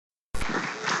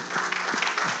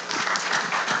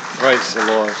Praise the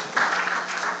Lord.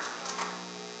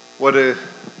 What a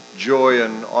joy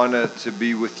and honor to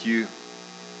be with you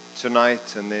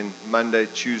tonight and then Monday,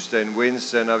 Tuesday, and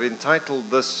Wednesday. And I've entitled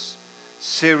this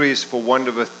series, for want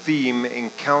of a theme,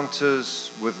 Encounters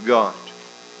with God.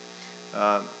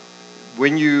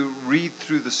 When you read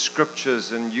through the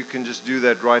scriptures, and you can just do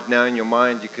that right now in your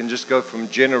mind, you can just go from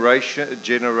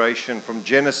generation, from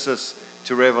Genesis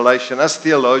to Revelation. Us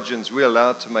theologians, we're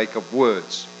allowed to make up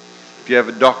words. If you have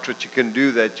a doctorate, you can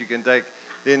do that. You can take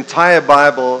the entire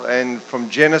Bible, and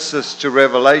from Genesis to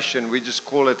Revelation, we just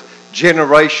call it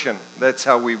generation. That's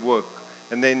how we work.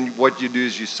 And then what you do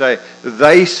is you say,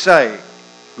 they say,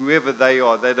 whoever they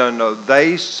are, they don't know.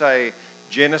 They say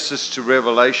Genesis to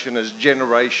Revelation is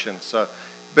generation.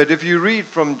 But if you read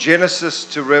from Genesis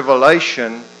to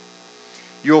Revelation,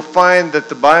 you'll find that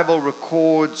the Bible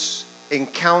records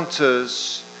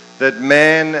encounters that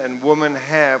man and woman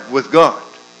have with God.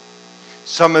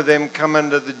 Some of them come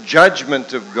under the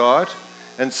judgment of God,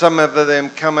 and some of them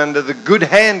come under the good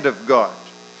hand of God.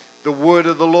 The word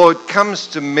of the Lord comes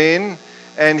to men,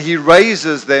 and He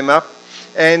raises them up,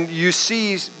 and you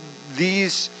see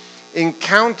these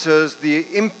encounters,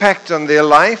 the impact on their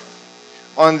life,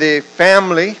 on their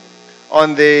family,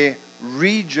 on their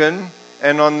region,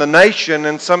 and on the nation,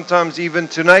 and sometimes even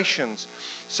to nations.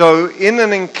 So in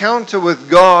an encounter with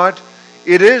God,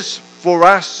 it is for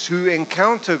us who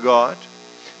encounter God,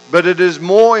 but it is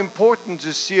more important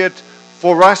to see it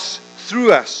for us,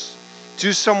 through us,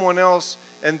 to someone else,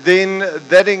 and then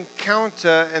that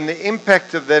encounter and the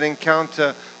impact of that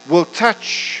encounter will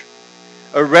touch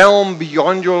a realm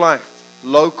beyond your life,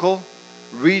 local,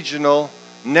 regional,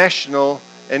 national,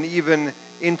 and even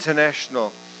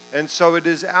international. And so it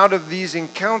is out of these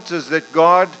encounters that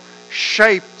God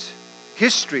shaped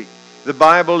history. The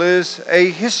Bible is a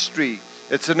history.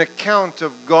 It's an account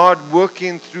of God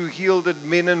working through healed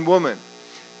men and women.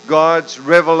 God's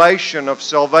revelation of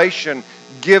salvation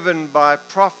given by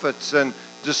prophets and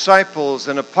disciples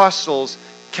and apostles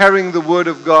carrying the word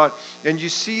of God. And you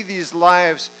see these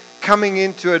lives coming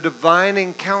into a divine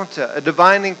encounter. A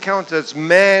divine encounter. It's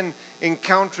man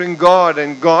encountering God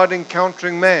and God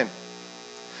encountering man.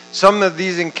 Some of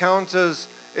these encounters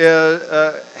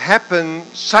happen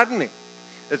suddenly.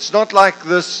 It's not like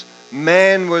this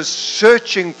man was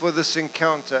searching for this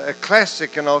encounter. A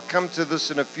classic, and I'll come to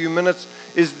this in a few minutes,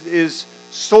 is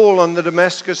Saul on the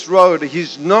Damascus Road.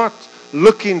 He's not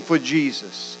looking for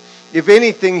Jesus. If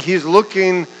anything, he's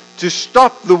looking to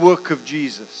stop the work of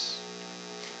Jesus.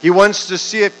 He wants to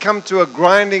see it come to a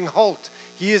grinding halt.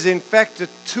 He is in fact a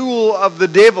tool of the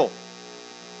devil.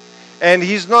 And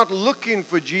he's not looking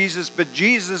for Jesus, but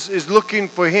Jesus is looking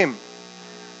for him.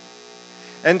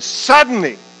 And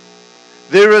suddenly,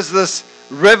 there is this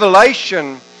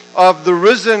revelation of the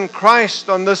risen Christ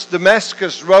on this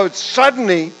Damascus road.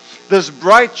 Suddenly, this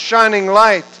bright shining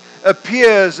light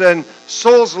appears, and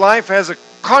Saul's life has a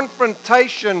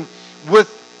confrontation with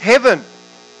heaven,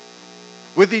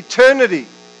 with eternity.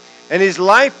 And his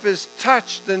life is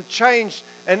touched and changed.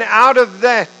 And out of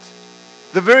that,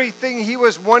 the very thing he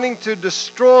was wanting to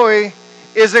destroy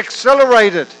is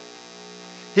accelerated.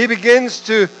 He begins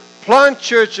to plant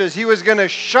churches. He was going to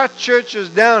shut churches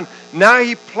down. Now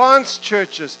he plants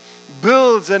churches,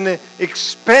 builds and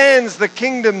expands the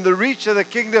kingdom, the reach of the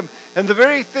kingdom. And the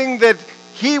very thing that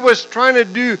he was trying to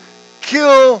do,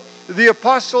 kill the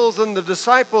apostles and the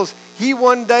disciples, he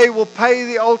one day will pay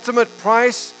the ultimate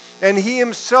price, and he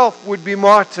himself would be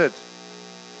martyred.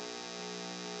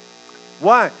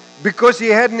 Why? Because he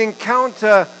had an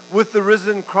encounter with the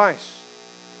risen Christ.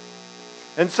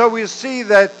 And so we see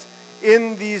that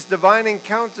in these divine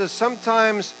encounters,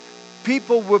 sometimes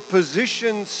people were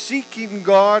positioned seeking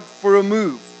God for a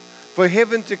move, for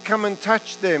heaven to come and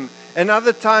touch them. And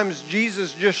other times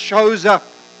Jesus just shows up.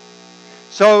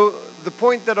 So the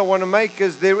point that I want to make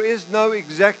is there is no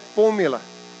exact formula.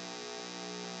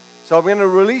 So I'm going to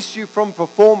release you from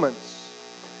performance.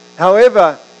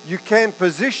 However, you can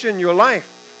position your life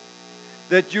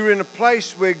that you're in a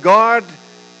place where God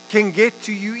can get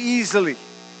to you easily.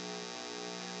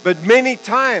 But many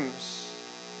times,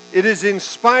 it is in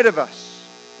spite of us.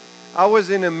 I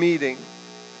was in a meeting,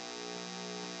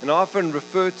 and I often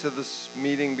refer to this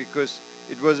meeting because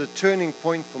it was a turning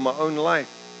point for my own life.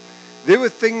 There were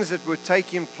things that were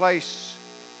taking place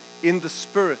in the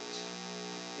Spirit,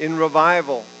 in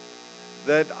revival,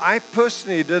 that I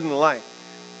personally didn't like.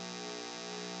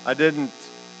 I didn't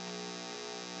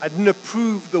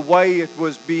approve the way it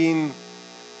was being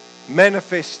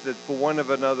manifested, for want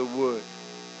of another word.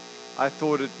 I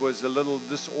thought it was a little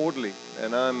disorderly,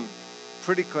 and I'm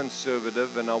pretty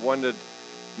conservative, and I wanted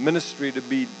ministry to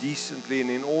be decently and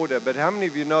in order. But how many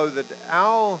of you know that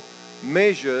our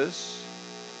measures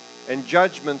and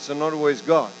judgments are not always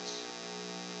God's?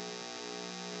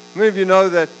 How many of you know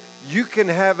that you can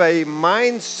have a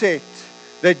mindset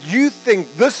that you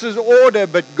think this is order,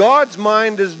 but God's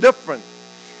mind is different?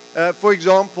 For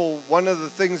example, one of the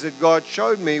things that God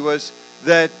showed me was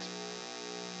that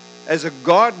as a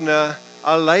gardener,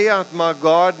 I lay out my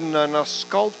garden and I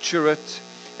sculpture it,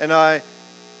 and I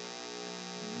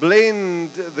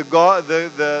blend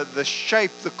the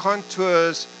shape, the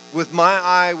contours with my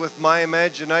eye, with my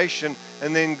imagination.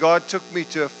 And then God took me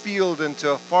to a field and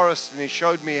to a forest, and He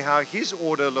showed me how His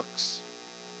order looks.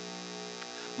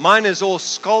 Mine is all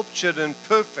sculptured and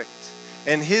perfect,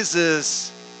 and His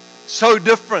is so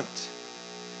different,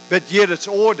 but yet it's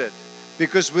ordered,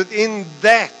 because within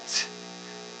that,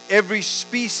 every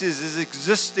species is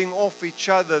existing off each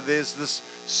other. There's this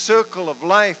circle of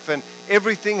life, and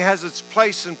everything has its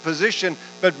place and position.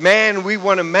 But man, we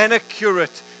want to manicure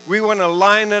it. We want to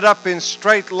line it up in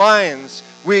straight lines.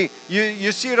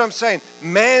 You see what I'm saying?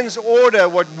 Man's order,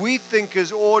 what we think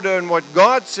is order, and what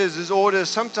God says is order, is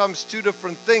sometimes two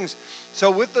different things.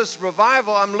 So with this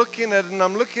revival, I'm looking at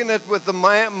it with the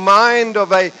mind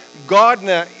of a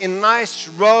gardener in nice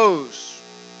rows.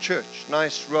 Church,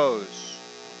 nice rows,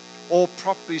 all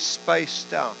properly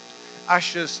spaced out.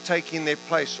 Ushers taking their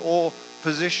place, all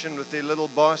positioned with their little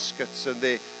baskets and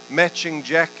their matching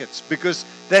jackets, because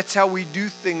that's how we do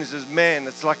things as man.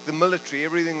 It's like the military,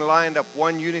 everything lined up,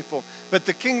 one uniform. But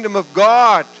the kingdom of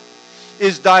God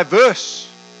is diverse.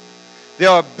 There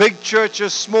are big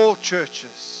churches, small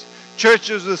churches,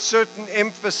 churches with certain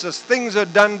emphasis. Things are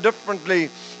done differently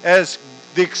as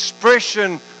the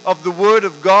expression of the Word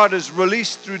of God is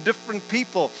released through different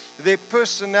people. Their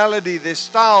personality, their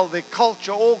style, their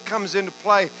culture all comes into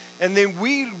play. And then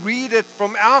we read it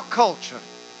from our culture.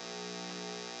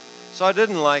 So I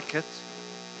didn't like it.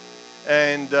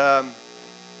 And a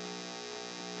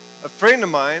friend of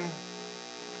mine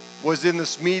was in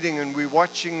this meeting, and we're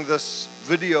watching this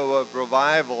video of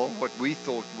revival, what we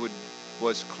thought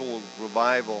was called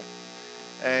revival.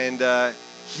 And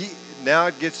now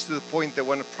it gets to the point they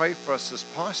want to pray for us as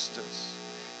pastors.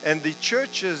 And the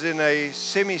church is in a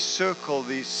semicircle.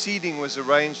 The seating was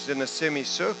arranged in a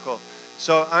semicircle.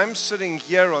 So I'm sitting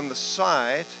here on the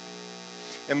side,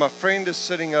 and my friend is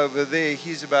sitting over there.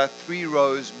 He's about 3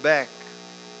 rows back.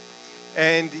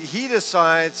 And he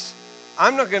decides,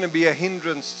 I'm not going to be a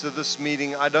hindrance to this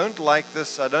meeting. I don't like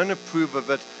this. I don't approve of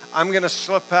it. I'm going to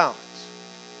slip out.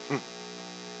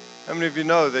 How many of you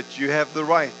know that you have the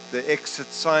right? The exit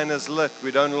sign is lit.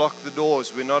 We don't lock the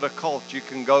doors. We're not a cult. You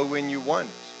can go when you want.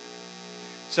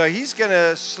 So he's going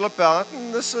to slip out.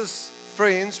 And this is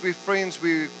friends. We're friends.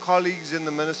 We're colleagues in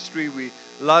the ministry. We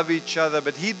love each other.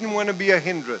 But he didn't want to be a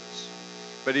hindrance.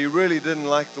 But he really didn't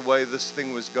like the way this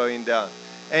thing was going down.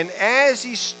 And as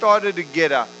he started to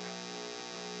get up,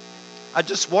 I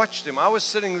just watched him. I was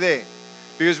sitting there.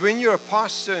 Because when you're a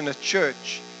pastor in a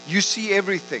church, you see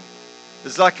everything.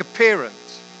 It's like a parent.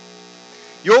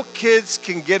 Your kids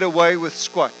can get away with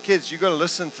squat. Kids, you've got to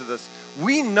listen to this.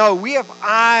 We know, we have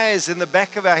eyes in the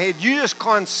back of our head. You just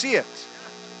can't see it.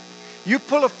 You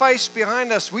pull a face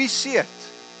behind us, we see it.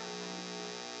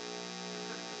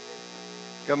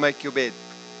 Go make your bed.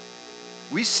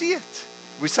 We see it.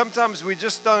 Sometimes we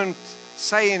just don't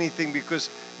say anything because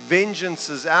vengeance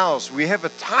is ours. We have a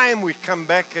time we come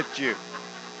back at you.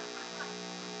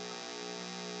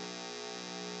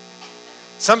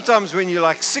 Sometimes when you're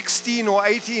like 16 or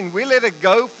 18, we let it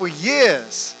go for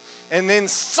years. And then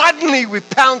suddenly we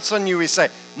pounce on you. We say,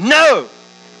 no.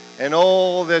 And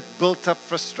all that built up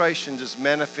frustration just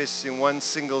manifests in one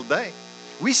single day.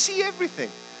 We see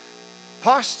everything.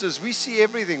 Pastors, we see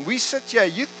everything. We sit here.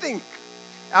 You think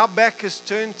our back is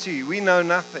turned to you. We know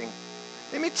nothing.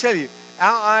 Let me tell you,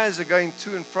 our eyes are going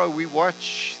to and fro. We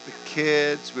watch the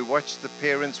kids. We watch the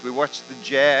parents. We watch the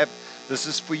jab. This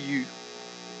is for you.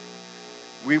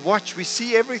 We watch, we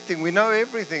see everything, we know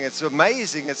everything. It's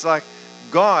amazing. It's like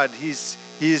God, He's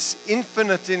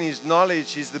infinite in His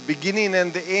knowledge. He's the beginning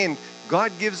and the end.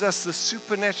 God gives us the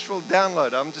supernatural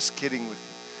download. I'm just kidding with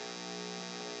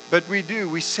you. But we do,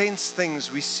 we sense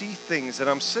things, we see things. And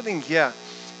I'm sitting here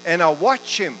and I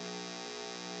watch him.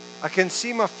 I can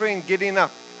see my friend getting up.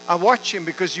 I watch him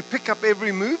because you pick up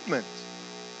every movement.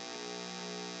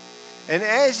 And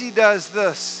as he does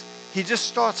this, he just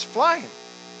starts flying.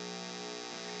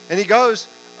 And he goes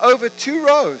over 2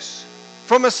 rows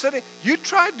from a city. You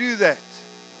try to do that.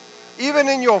 Even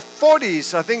in your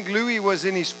 40s, I think Louis was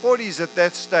in his 40s at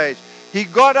that stage. He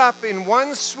got up in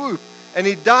one swoop and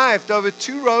he dived over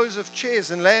 2 rows of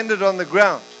chairs and landed on the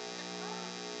ground.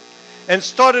 and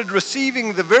started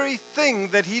receiving the very thing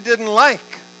that he didn't like,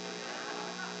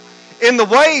 in the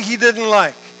way he didn't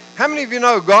like. How many of you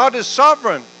know God is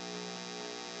sovereign?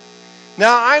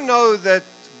 Now, I know that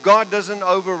God doesn't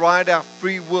override our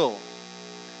free will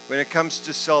when it comes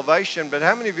to salvation, but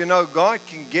how many of you know God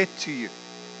can get to you?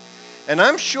 And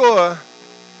I'm sure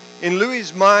in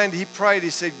Louis's mind, he prayed,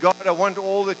 he said, God, I want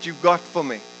all that you've got for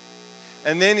me.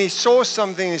 And then he saw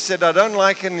something, he said, I don't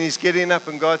like it, and he's getting up,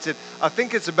 and God said, I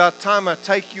think it's about time I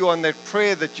take you on that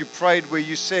prayer that you prayed where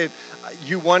you said,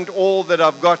 you want all that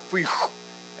I've got for you.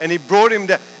 And he brought him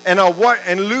down. And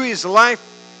Louis's life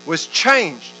was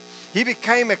changed. He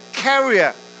became a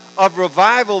carrier of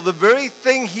revival, the very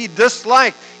thing he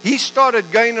disliked. He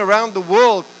started going around the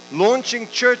world, launching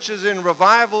churches in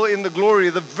revival in the glory,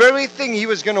 the very thing he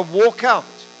was going to walk out.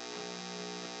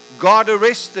 God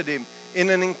arrested him in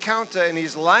an encounter, and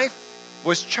his life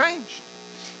was changed.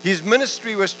 His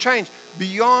ministry was changed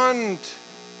beyond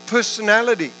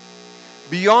personality,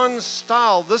 beyond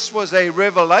style. This was a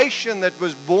revelation that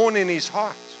was born in his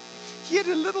heart. He had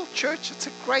a little church. It's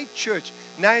a great church.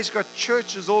 Now he's got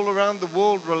churches all around the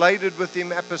world related with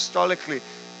him apostolically,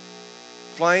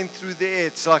 flying through the air.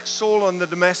 It's like Saul on the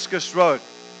Damascus Road.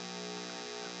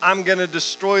 I'm going to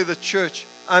destroy the church.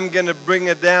 I'm going to bring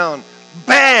it down.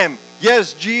 Bam!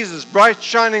 Yes, Jesus, bright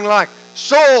shining light.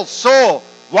 Saul, Saul,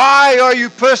 why are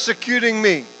you persecuting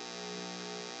me?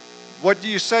 What do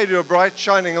you say to a bright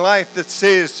shining light that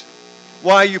says,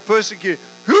 why are you persecuting?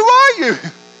 Who are you?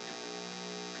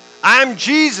 I'm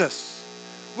Jesus.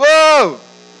 Whoa!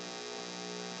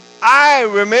 I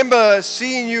remember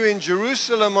seeing you in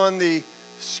Jerusalem on the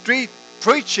street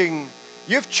preaching.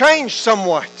 You've changed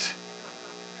somewhat.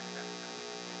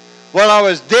 Well, I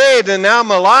was dead and now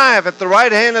I'm alive at the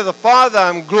right hand of the Father.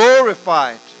 I'm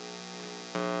glorified.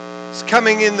 It's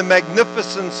coming in the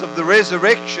magnificence of the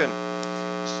resurrection.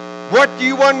 What do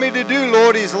you want me to do,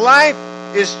 Lord? His life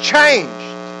is changed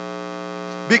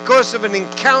because of an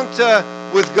encounter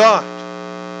with God.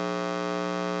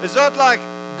 It's not like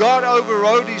God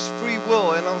overrode his free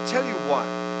will, and I'll tell you why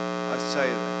I say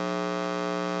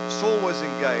that. Saul was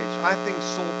engaged. I think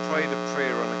Saul prayed a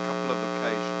prayer on a couple of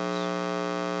occasions.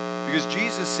 Because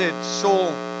Jesus said,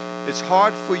 Saul, it's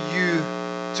hard for you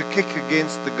to kick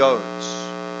against the goads.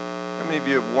 How many of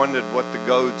you have wondered what the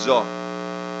goads are?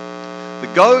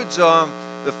 The goads are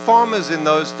the farmers in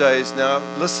those days. Now,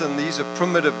 listen, these are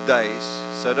primitive days,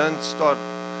 so don't start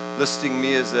listing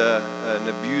me as an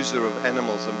abuser of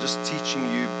animals. I'm just teaching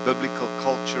you biblical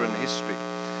culture and history.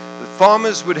 The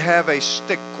farmers would have a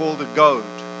stick called a goad.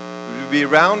 It would be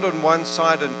round on one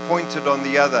side and pointed on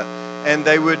the other, and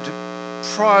they would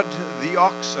prod the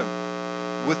oxen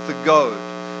with the goad.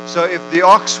 So if the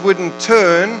ox wouldn't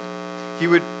turn, he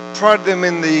would prod them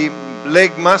in the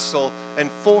leg muscle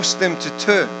and force them to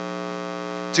turn,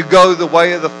 to go the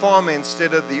way of the farmer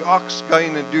instead of the ox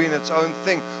going and doing its own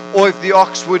thing. Or if the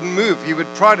ox wouldn't move, he would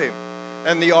prod him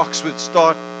and the ox would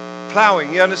start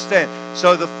plowing. You understand?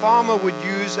 So the farmer would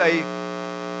use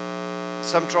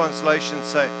some translations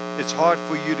say, it's hard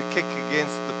for you to kick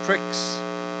against the pricks.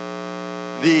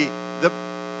 The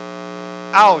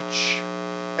ouch.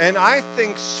 And I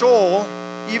think Saul,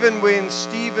 even when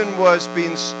Stephen was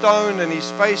being stoned and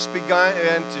his face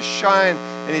began to shine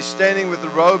and he's standing with the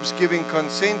robes giving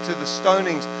consent to the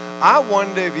stonings, I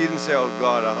wonder if he didn't say, oh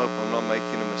God, I hope I'm not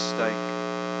making a mistake.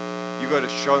 You got to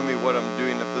show me what I'm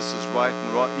doing, if this is right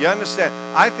and right. You understand?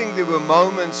 I think there were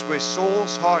moments where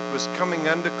Saul's heart was coming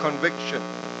under conviction.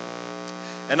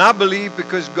 And I believe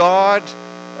because God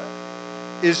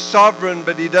is sovereign,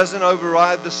 but he doesn't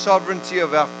override the sovereignty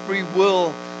of our free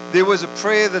will. There was a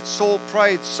prayer that Saul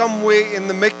prayed somewhere in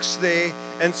the mix there,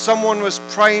 and someone was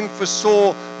praying for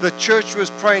Saul. The church was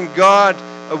praying, God,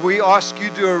 we ask you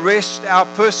to arrest our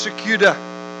persecutor.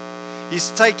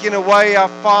 He's taking away our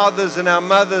fathers and our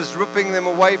mothers, ripping them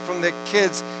away from their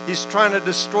kids. He's trying to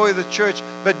destroy the church.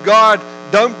 But God,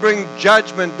 don't bring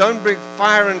judgment. Don't bring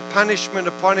fire and punishment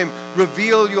upon him.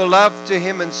 Reveal your love to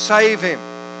him and save him.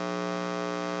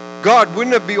 God,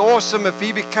 wouldn't it be awesome if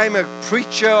he became a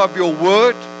preacher of your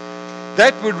word?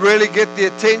 That would really get the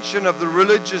attention of the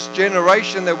religious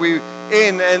generation that we're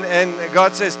in. And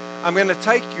God says, I'm going to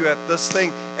take you at this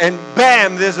thing. And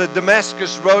bam, there's a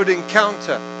Damascus Road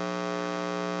encounter.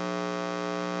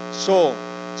 Saul,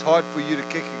 it's hard for you to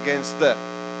kick against the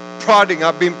prodding.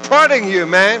 I've been prodding you,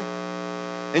 man.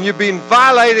 And you've been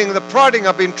violating the prodding.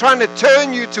 I've been trying to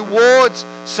turn you towards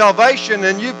salvation,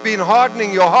 and you've been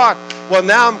hardening your heart. Well,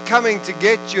 now I'm coming to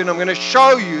get you, and I'm going to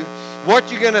show you what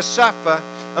you're going to suffer.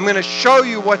 I'm going to show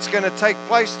you what's going to take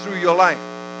place through your life.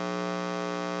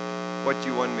 What do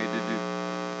you want me to do?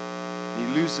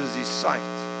 He loses his sight.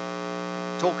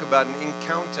 Talk about an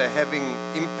encounter having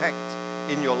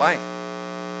impact in your life.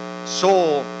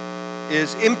 Saul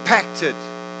is impacted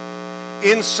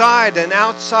inside and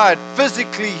outside.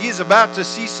 Physically, he's about to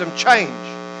see some change.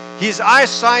 His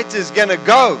eyesight is going to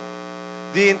go.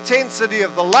 The intensity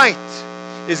of the light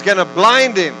is going to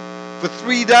blind him for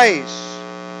 3 days.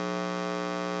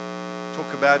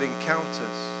 Talk about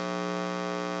encounters.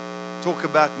 Talk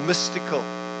about mystical.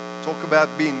 Talk about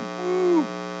being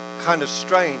kind of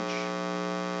strange.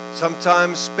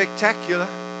 Sometimes spectacular.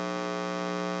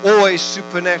 Always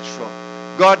supernatural.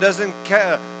 God doesn't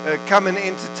come and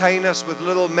entertain us with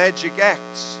little magic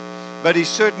acts, but He's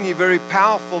certainly very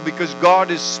powerful because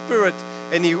God is spirit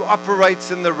and He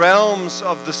operates in the realms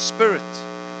of the spirit,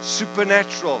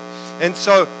 supernatural. And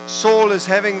so Saul is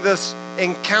having this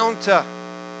encounter,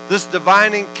 this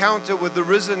divine encounter with the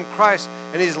risen Christ,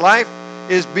 and his life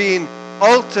is being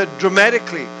altered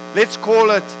dramatically. Let's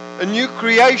call it a new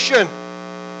creation.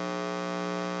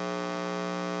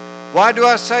 Why do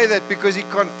I say that? Because he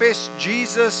confessed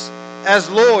Jesus as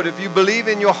Lord. If you believe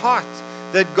in your heart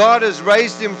that God has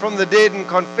raised Him from the dead and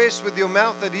confess with your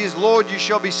mouth that He is Lord, you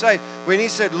shall be saved. When he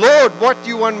said, Lord, what do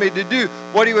you want me to do?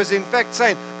 What he was in fact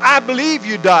saying, I believe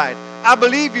you died. I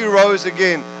believe you rose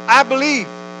again. I believe.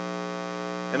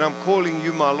 And I'm calling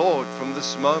you my Lord from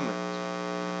this moment.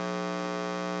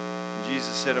 And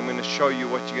Jesus said, I'm going to show you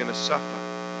what you're going to suffer.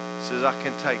 He says, I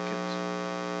can take it.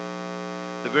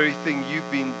 The very thing you've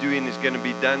been doing is going to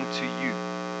be done to you.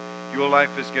 Your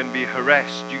life is going to be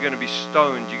harassed. You're going to be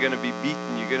stoned. You're going to be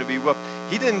beaten. You're going to be whipped.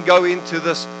 He didn't go into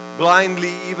this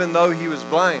blindly even though he was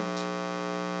blind.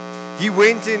 He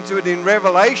went into it in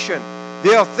revelation.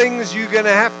 There are things you're going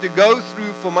to have to go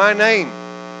through for my name.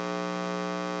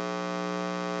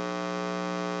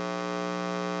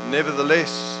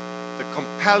 Nevertheless, the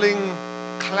compelling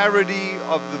clarity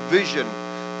of the vision,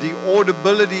 the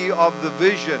audibility of the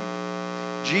vision,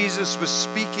 Jesus was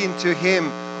speaking to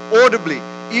him audibly.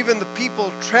 Even the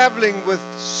people traveling with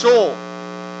Saul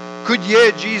could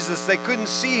hear Jesus. They couldn't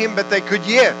see him, but they could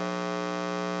hear.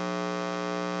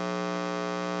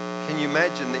 Can you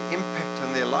imagine the impact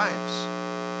on their lives?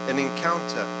 An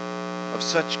encounter of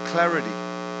such clarity,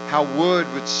 how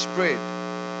word would spread.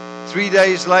 3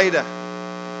 days later,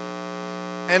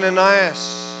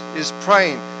 Ananias is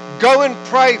praying. Go and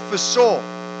pray for Saul.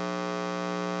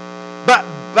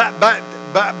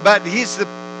 But he's the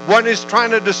one who's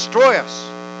trying to destroy us.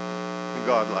 And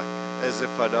God, like, as if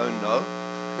I don't know.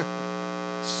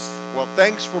 Well,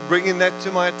 thanks for bringing that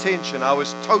to my attention. I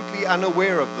was totally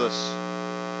unaware of this.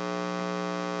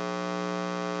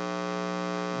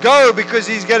 Go, because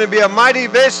he's going to be a mighty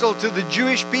vessel to the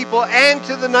Jewish people and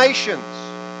to the nations.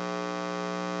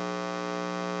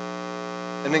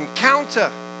 An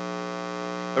encounter,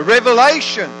 a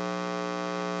revelation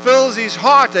fills his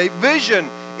heart, a vision.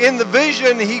 In the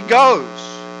vision he goes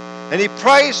and he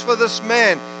prays for this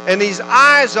man, and his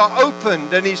eyes are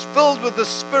opened and he's filled with the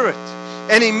Spirit,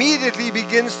 and immediately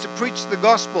begins to preach the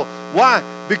gospel. Why?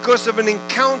 Because of an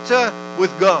encounter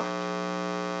with God.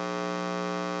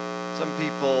 Some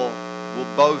people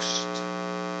will boast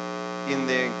in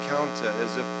their encounter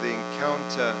as if the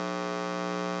encounter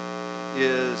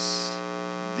is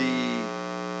the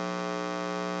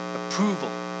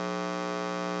approval.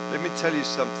 Let me tell you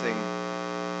something.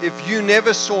 If you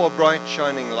never saw a bright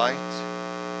shining light,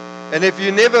 and if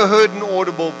you never heard an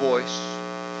audible voice,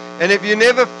 and if you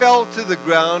never fell to the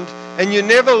ground, and you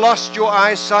never lost your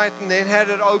eyesight and then had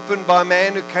it opened by a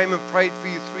man who came and prayed for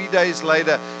you 3 days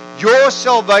later, your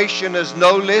salvation is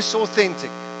no less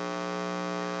authentic.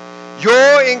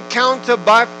 Your encounter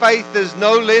by faith is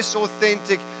no less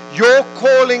authentic. Your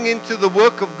calling into the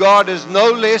work of God is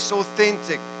no less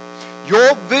authentic.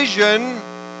 Your vision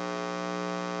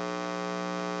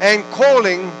and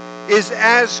calling is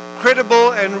as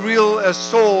credible and real as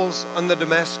Saul's on the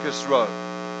Damascus road.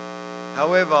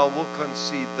 However, I will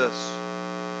concede this,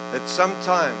 that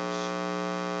sometimes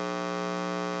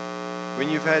when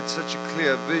you've had such a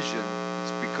clear vision,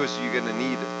 it's because you're going to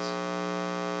need it.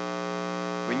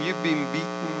 When you've been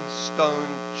beaten,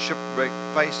 stoned, shipwrecked,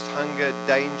 faced hunger,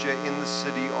 danger in the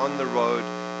city, on the road,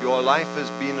 your life has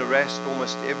been harassed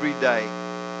almost every day.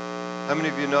 How many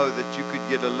of you know that you could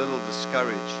get a little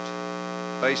discouraged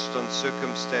based on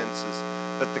circumstances?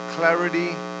 But the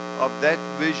clarity of that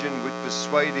vision would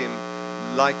persuade him,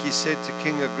 like he said to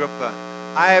King Agrippa,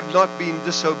 I have not been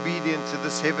disobedient to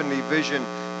this heavenly vision.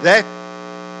 That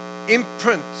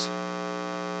imprint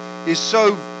is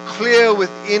so clear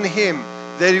within him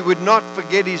that he would not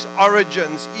forget his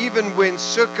origins, even when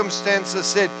circumstances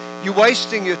said, you're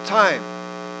wasting your time.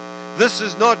 This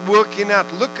is not working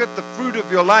out. Look at the fruit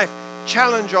of your life.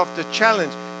 Challenge after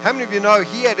challenge. How many of you know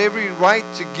he had every right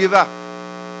to give up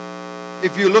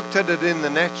if you looked at it in the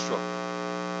natural?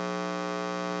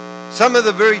 Some of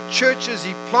the very churches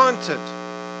he planted,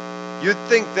 you'd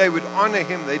think they would honor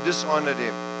him. They dishonored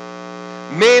him.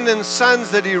 Men and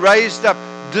sons that he raised up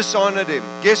dishonored him.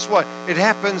 Guess what? It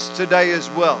happens today as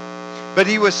well. But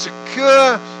he was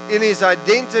secure in his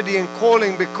identity and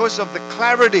calling because of the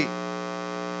clarity.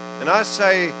 And I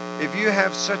say, if you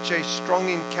have such a strong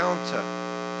encounter,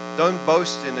 don't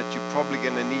boast in it. You're probably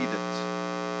going to need it.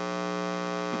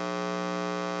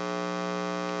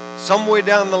 Somewhere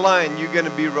down the line, you're going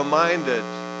to be reminded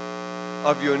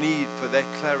of your need for that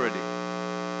clarity.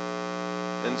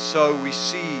 And so we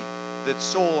see that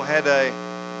Saul had a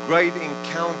great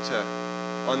encounter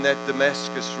on that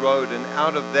Damascus road, and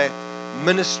out of that,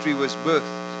 ministry was birthed.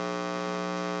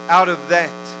 Out of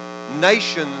that,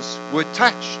 nations were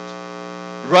touched,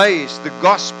 raised. The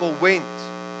gospel went.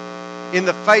 In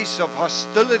the face of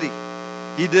hostility,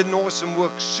 he did an awesome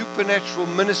work. Supernatural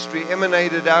ministry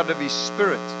emanated out of his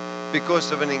spirit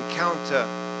because of an encounter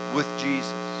with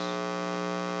Jesus.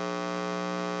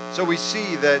 So we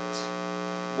see that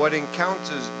what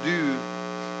encounters do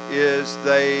is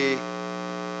they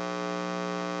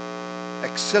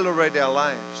accelerate our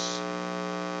lives.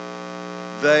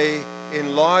 They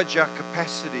enlarge our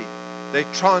capacity. They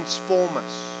transform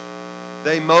us.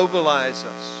 They mobilize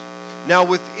us. Now,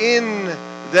 within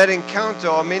that encounter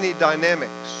are many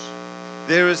dynamics.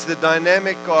 There is the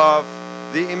dynamic of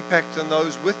the impact on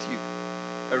those with you,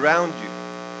 around you.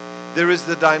 There is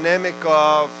the dynamic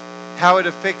of how it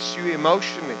affects you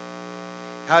emotionally,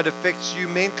 how it affects you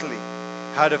mentally,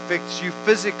 how it affects you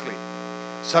physically.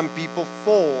 Some people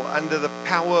fall under the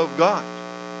power of God.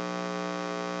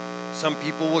 Some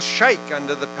people will shake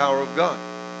under the power of God.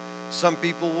 Some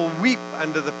people will weep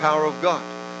under the power of God.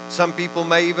 Some people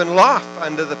may even laugh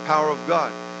under the power of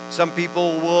God. Some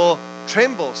people will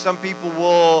tremble. Some people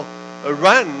will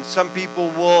run. Some people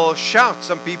will shout.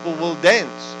 Some people will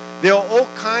dance. There are all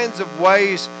kinds of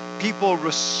ways people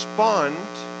respond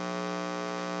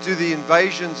to the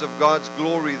invasions of God's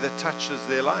glory that touches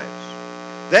their lives.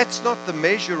 That's not the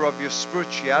measure of your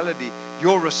spirituality.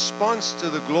 Your response to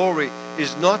the glory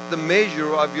is not the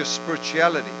measure of your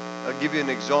spirituality. I'll give you an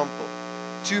example.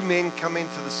 Two men come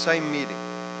into the same meeting.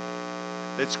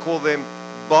 Let's call them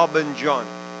Bob and John.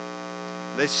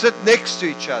 They sit next to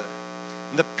each other.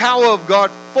 And the power of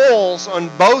God falls on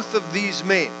both of these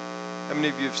men. How many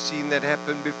of you have seen that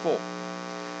happen before?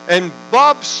 And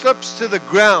Bob slips to the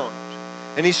ground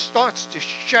and he starts to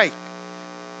shake.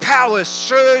 Power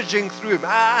surging through him.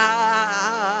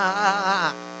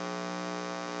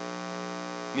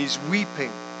 And he's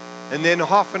weeping. And then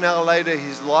half an hour later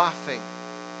he's laughing.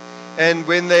 And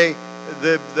when they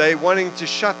wanting to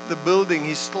shut the building,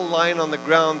 he's still lying on the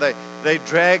ground. They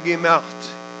drag him out.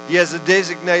 He has a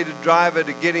designated driver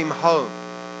to get him home.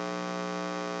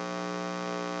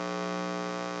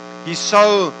 He's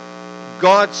so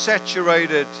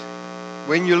God-saturated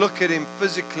when you look at him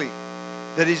physically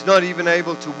that he's not even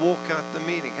able to walk out the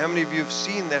meeting. How many of you have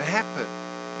seen that happen?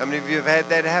 How many of you have had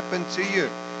that happen to you?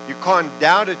 You can't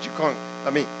doubt it. You can't.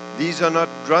 These are not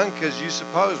drunk as you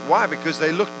suppose. Why? Because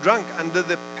they look drunk under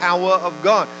the power of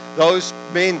God. Those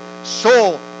men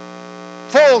saw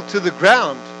fall to the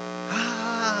ground.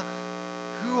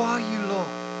 Who are you, Lord?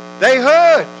 They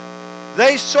heard.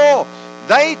 They saw.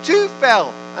 They too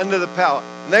fell under the power.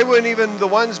 And they weren't even the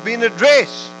ones being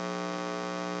addressed.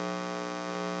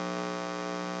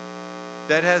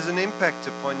 That has an impact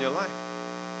upon your life.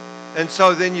 And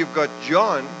so then you've got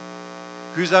John,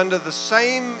 who's under the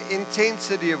same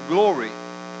intensity of glory,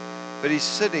 but he's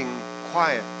sitting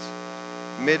quiet,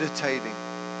 meditating.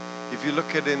 If you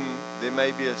look at him, there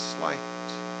may be a slight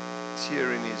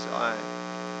tear in his eye.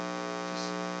 Just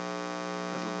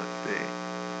a little bit there.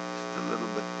 Just a little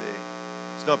bit there.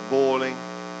 He's not bawling.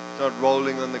 He's not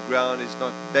rolling on the ground. He's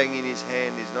not banging his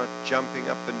hand. He's not jumping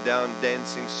up and down,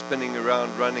 dancing, spinning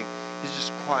around, running. He's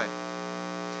just quiet.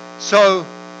 So,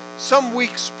 some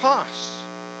weeks pass.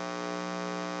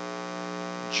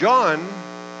 John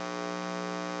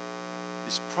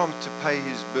is prompt to pay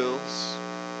his bills.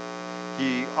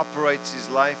 He operates his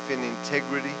life in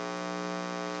integrity.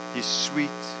 He's sweet.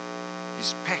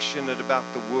 He's passionate about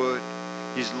the word.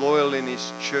 He's loyal in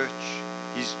his church.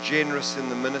 He's generous in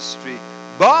the ministry.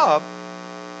 Bob,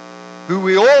 who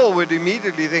we all would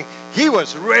immediately think, he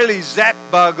was really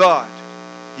zapped by God.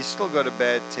 He's still got a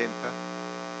bad temper.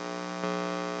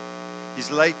 He's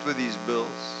late with his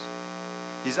bills.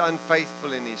 He's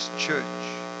unfaithful in his church.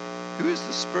 Who is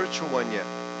the spiritual one here?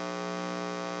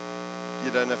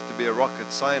 You don't have to be a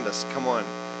rocket scientist. Come on.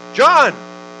 John!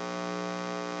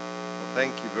 Well,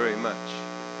 thank you very much.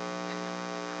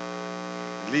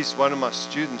 At least one of my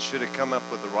students should have come up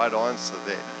with the right answer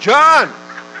there. John!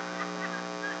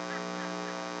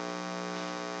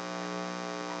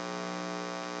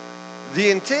 The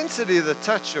intensity of the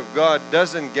touch of God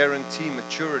doesn't guarantee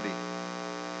maturity.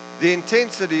 The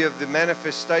intensity of the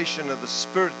manifestation of the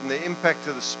Spirit and the impact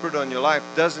of the Spirit on your life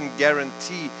doesn't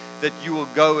guarantee that you will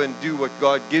go and do what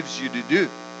God gives you to do.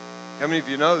 How many of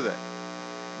you know that?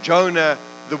 Jonah,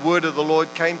 the word of the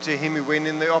Lord came to him. He went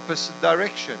in the opposite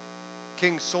direction.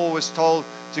 King Saul was told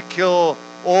to kill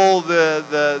all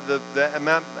the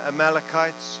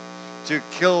Amalekites, to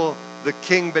kill the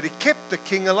king, but he kept the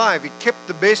king alive. He kept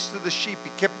the best of the sheep. He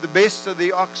kept the best of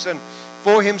the oxen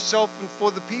for himself and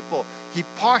for the people. He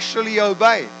partially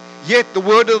obeyed. Yet the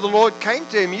word of the Lord came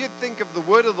to him. You'd think if the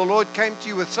word of the Lord came to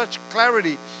you with such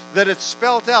clarity that it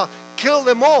spelt out, kill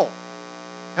them all.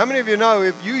 How many of you know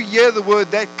if you hear the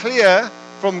word that clear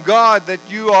from God that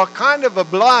you are kind of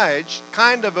obliged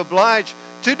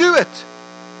to do it?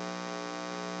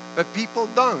 But people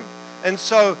don't. And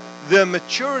so the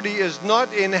maturity is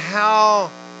not in how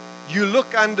you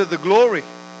look under the glory.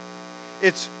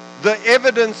 It's the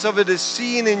evidence of it is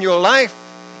seen in your life,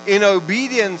 in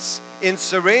obedience, in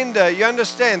surrender. You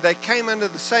understand? They came under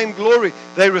the same glory.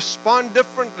 They respond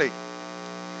differently.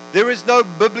 There is no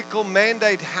biblical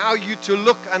mandate how you to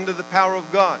look under the power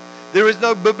of God. There is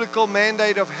no biblical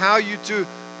mandate of how you to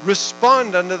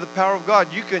respond under the power of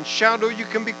God. You can shout or you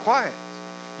can be quiet.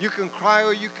 You can cry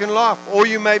or you can laugh, or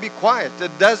you may be quiet.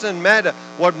 It doesn't matter.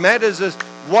 What matters is,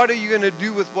 what are you going to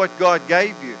do with what God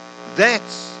gave you?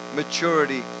 That's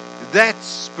maturity. That's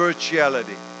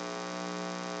spirituality.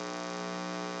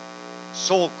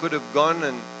 Saul could have gone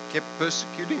and kept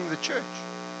persecuting the church.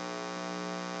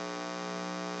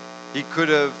 He could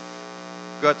have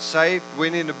got saved,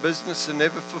 went into business, and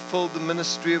never fulfilled the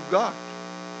ministry of God.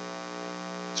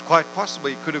 It's quite possible.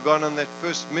 He could have gone on that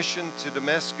first mission to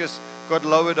Damascus, got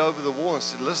lowered over the wall and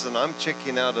said, listen, I'm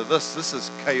checking out of this. This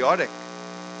is chaotic.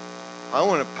 I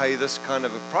want to pay this kind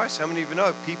of a price. How many of you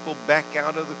know people back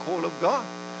out of the call of God?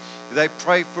 They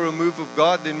pray for a move of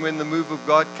God, then when the move of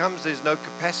God comes, there's no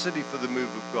capacity for the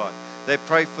move of God. They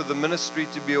pray for the ministry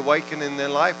to be awakened in their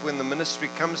life. When the ministry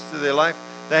comes to their life,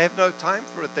 they have no time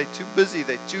for it. They're too busy.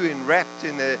 They're too enwrapped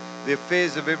in the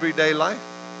affairs of everyday life.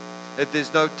 That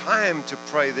there's no time to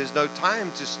pray. There's no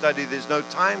time to study. There's no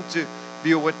time to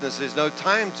be a witness. There's no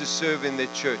time to serve in their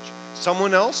church.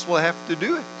 Someone else will have to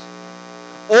do it.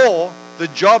 Or the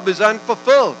job is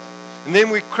unfulfilled. And then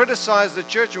we criticize the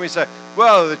church and we say,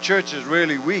 well, the church is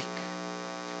really weak.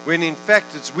 When in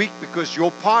fact it's weak because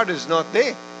your part is not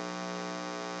there.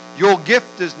 Your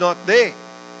gift is not there.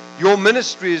 Your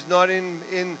ministry is not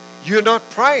in you're not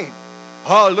praying.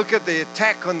 Oh, look at the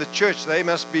attack on the church. They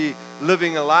must be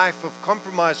living a life of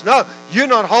compromise. No, you're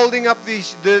not holding up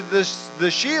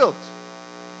the shield.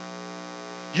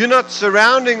 You're not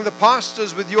surrounding the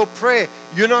pastors with your prayer.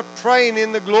 You're not praying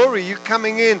in the glory. You're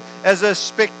coming in as a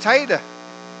spectator.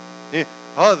 Yeah.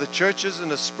 Oh, the church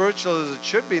isn't as spiritual as it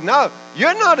should be. No,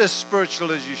 you're not as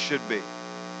spiritual as you should be.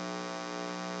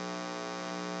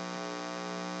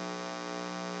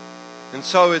 And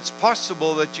so it's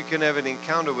possible that you can have an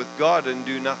encounter with God and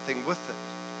do nothing with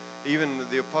it. Even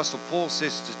the Apostle Paul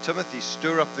says to Timothy,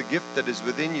 stir up the gift that is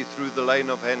within you through the laying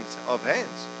of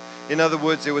hands. In other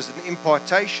words, there was an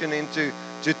impartation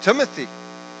to Timothy.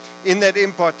 In that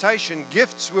impartation,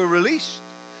 gifts were released.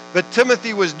 But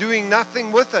Timothy was doing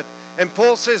nothing with it. And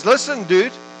Paul says, listen,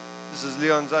 dude. This is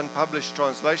Leon's unpublished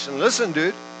translation. Listen,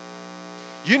 dude.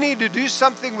 You need to do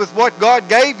something with what God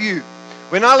gave you.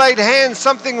 When I laid hands,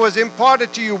 something was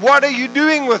imparted to you. What are you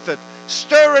doing with it?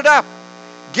 Stir it up.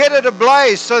 Get it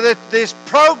ablaze so that there's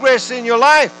progress in your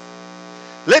life.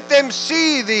 Let them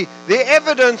see the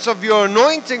evidence of your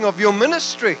anointing, of your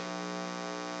ministry.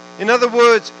 In other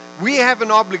words, we have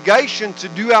an obligation to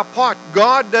do our part.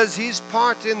 God does His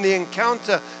part in the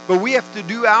encounter, but we have to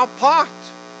do our part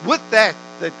with that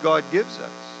God gives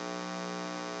us.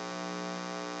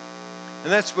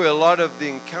 And that's where a lot of the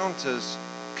encounters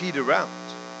peter out.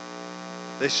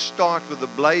 They start with a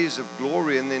blaze of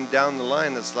glory, and then down the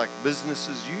line it's like business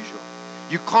as usual.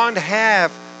 You can't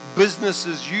have business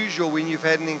as usual when you've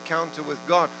had an encounter with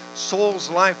God.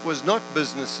 Saul's life was not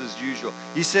business as usual.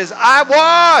 He says, I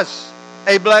was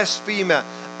a blasphemer.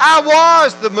 I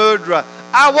was the murderer.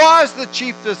 I was the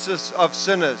chiefest of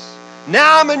sinners.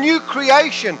 Now I'm a new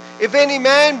creation. If any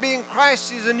man be in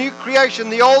Christ, he's a new creation.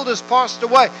 The old has passed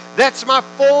away. That's my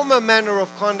former manner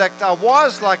of conduct. I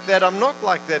was like that. I'm not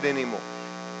like that anymore.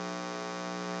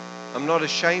 I'm not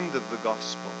ashamed of the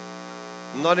gospel.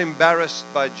 I'm not embarrassed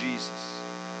by Jesus.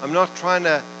 I'm not trying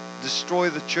to destroy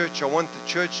the church. I want the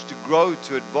church to grow,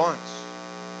 to advance.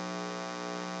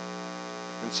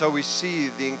 And so we see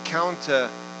the encounter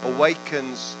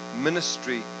awakens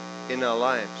ministry in our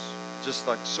lives, just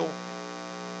like Saul.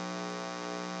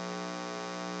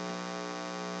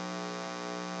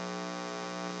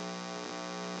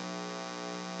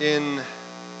 In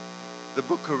the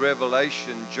book of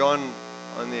Revelation, John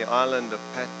on the island of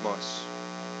Patmos,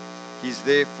 he's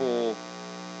there for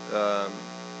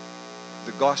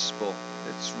the gospel.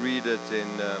 Let's read it in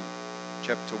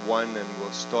chapter 1, and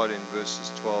we'll start in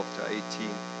verses 12 to 18.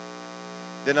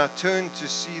 Then I turned to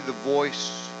see the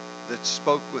voice that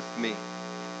spoke with me.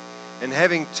 And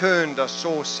having turned, I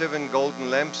saw 7 golden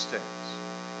lampstands.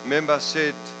 Remember, I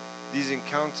said these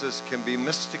encounters can be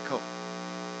mystical.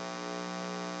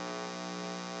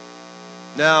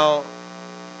 Now,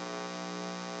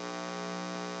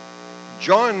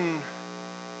 John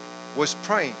was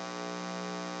praying.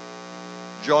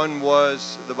 John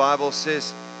was, the Bible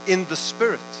says, in the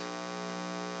Spirit.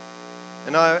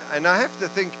 And I have to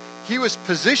think, he was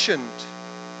positioned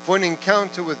for an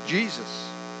encounter with Jesus.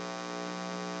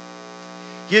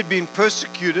 He had been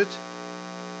persecuted.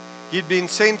 He had been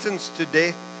sentenced to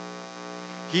death.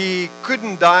 He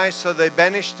couldn't die, so they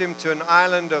banished him to an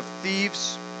island of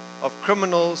thieves, of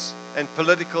criminals, and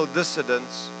political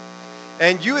dissidents.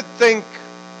 And you would think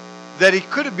that he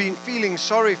could have been feeling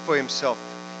sorry for himself.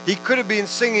 He could have been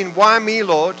singing, "Why me,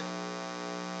 Lord?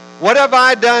 What have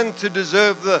I done to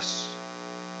deserve this?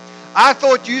 I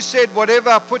thought you said whatever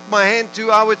I put my hand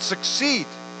to, I would succeed.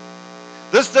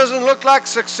 This doesn't look like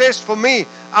success for me.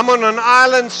 I'm on an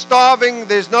island starving.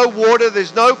 There's no water.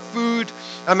 There's no food.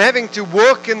 I'm having to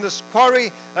work in this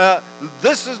quarry.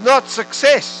 This is not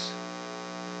success."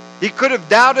 He could have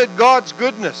doubted God's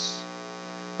goodness,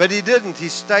 but he didn't. He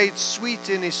stayed sweet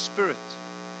in his spirit.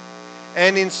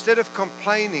 And instead of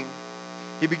complaining,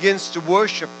 he begins to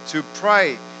worship, to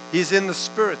pray. He's in the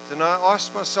Spirit. And I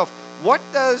asked myself, what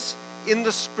does in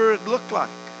the Spirit look like?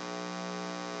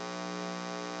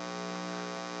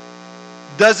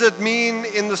 Does it mean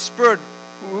in the Spirit,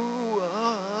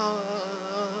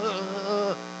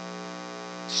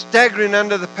 staggering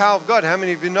under the power of God? How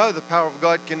many of you know the power of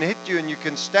God can hit you and you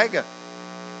can stagger?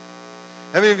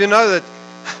 How many of you know that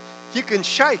you can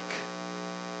shake?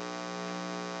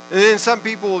 And then some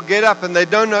people will get up and they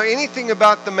don't know anything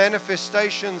about the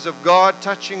manifestations of God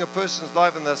touching a person's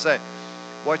life, and they'll say,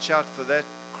 "Watch out for that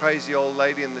crazy old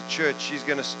lady in the church. She's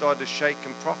going to start to shake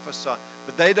and prophesy."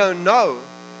 But they don't know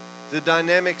the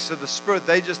dynamics of the Spirit.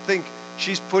 They just think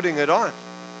she's putting it on.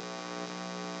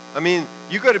 I mean,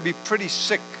 you've got to be pretty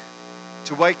sick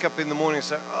to wake up in the morning and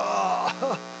say,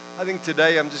 "Oh, I think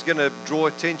today I'm just going to draw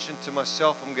attention to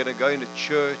myself. I'm going to go into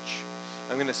church.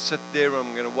 I'm going to sit there,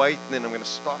 I'm going to wait, and then I'm going to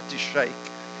start to shake.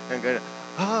 And I'm going to,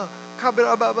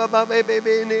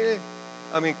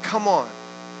 I mean, come on."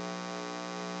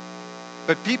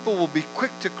 But people will be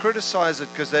quick to criticize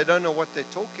it because they don't know what they're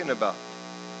talking about.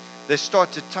 They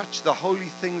start to touch the holy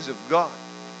things of God.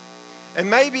 And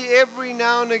maybe every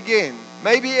now and again,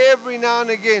 maybe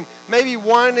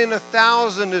 1 in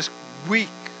 1,000 is weak,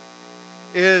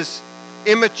 is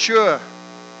immature,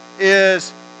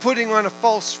 is putting on a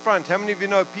false front. How many of you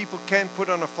know people can put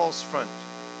on a false front?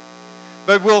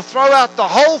 But we'll throw out the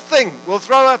whole thing. We'll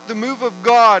throw out the move of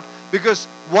God because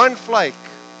one flake,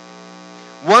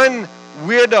 one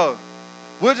weirdo,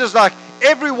 we're just like,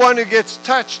 everyone who gets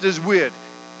touched is weird.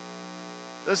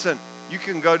 Listen, you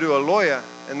can go to a lawyer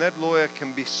and that lawyer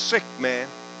can be sick, man.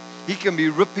 He can be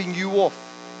ripping you off,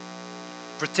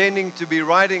 pretending to be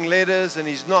writing letters and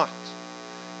he's not.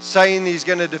 Saying he's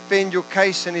going to defend your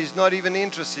case and he's not even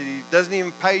interested. He doesn't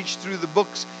even page through the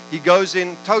books. He goes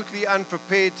in totally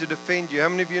unprepared to defend you. How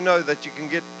many of you know that you can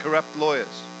get corrupt lawyers?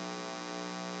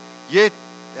 Yet,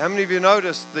 how many of you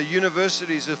noticed the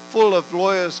universities are full of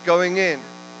lawyers going in?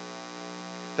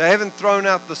 They haven't thrown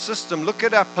out the system. Look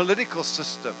at our political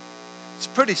system. It's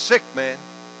pretty sick, man.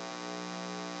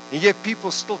 And yet people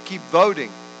still keep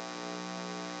voting.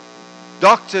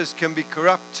 Doctors can be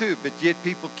corrupt too, but yet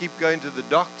people keep going to the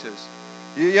doctors.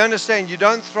 You understand? You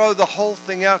don't throw the whole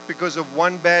thing out because of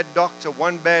one bad doctor,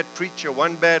 one bad preacher,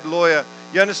 one bad lawyer.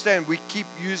 You understand? We keep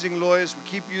using lawyers, we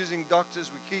keep using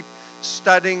doctors, we keep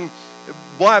studying.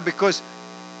 Why? Because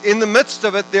in the midst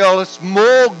of it, there is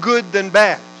more good than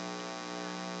bad.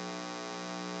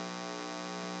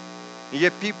 And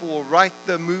yet people will write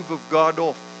the move of God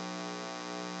off.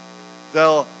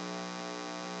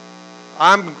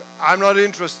 I'm not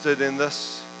interested in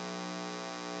this.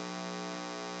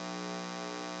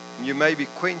 You may be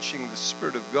quenching the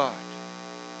Spirit of God.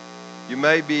 You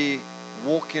may be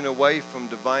walking away from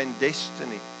divine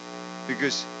destiny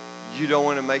because you don't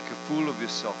want to make a fool of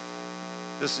yourself.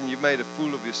 Listen, you've made a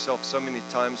fool of yourself so many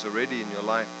times already in your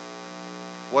life.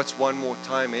 What's one more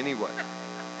time anyway?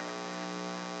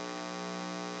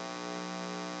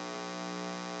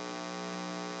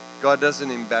 God doesn't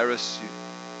embarrass you.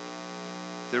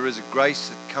 There is a grace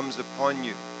that comes upon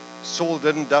you. Saul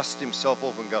didn't dust himself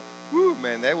off and go, "Whoo,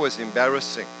 man, that was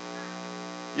embarrassing."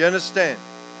 You understand?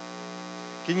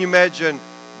 Can you imagine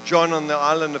John on the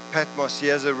island of Patmos? He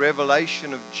has a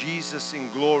revelation of Jesus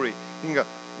in glory. He can go,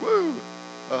 "Whoa,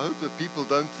 I hope that people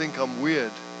don't think I'm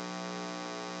weird.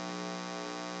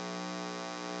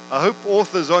 I hope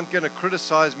authors aren't going to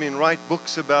criticize me and write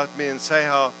books about me and say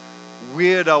how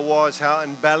weird I was, how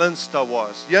unbalanced I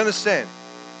was." You understand?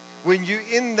 When you're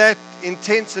in that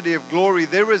intensity of glory,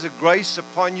 there is a grace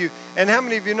upon you. And how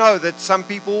many of you know that some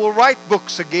people will write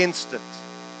books against it?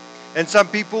 And some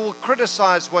people will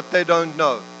criticize what they don't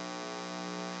know.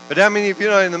 But how many of you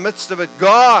know in the midst of it,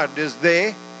 God is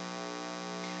there?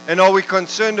 And are we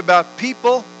concerned about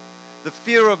people, the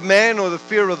fear of man, or the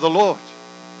fear of the Lord?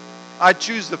 I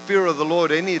choose the fear of the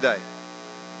Lord any day.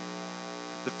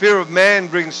 The fear of man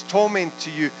brings torment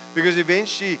to you because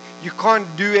eventually you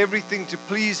can't do everything to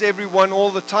please everyone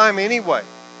all the time anyway.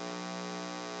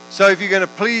 So if you're going to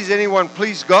please anyone,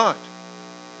 please God.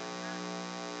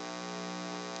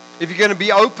 If you're going to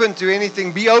be open to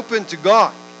anything, be open to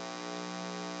God.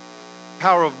 The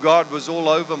power of God was all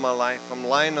over my life. I'm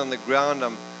lying on the ground,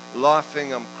 I'm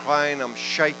laughing, I'm crying, I'm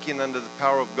shaking under the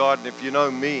power of God. And if you know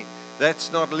me,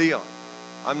 that's not Leon.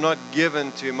 I'm not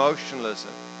given to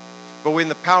emotionalism. But when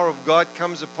the power of God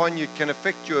comes upon you, it can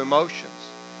affect your emotions.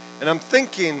 And I'm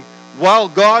thinking, while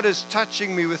God is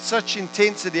touching me with such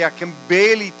intensity, I can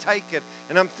barely take it.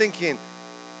 And I'm thinking,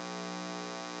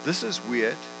 this is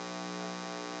weird.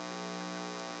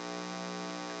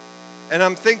 And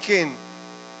I'm thinking,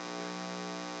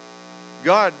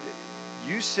 God,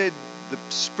 you said the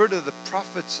spirit of the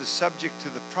prophets is subject to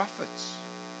the prophets.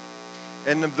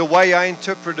 And the way I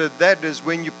interpreted that is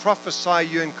when you prophesy,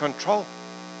 you're in control.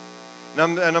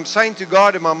 And I'm saying to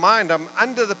God in my mind, I'm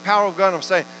under the power of God. I'm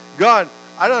saying, God,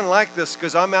 I don't like this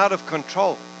because I'm out of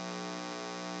control.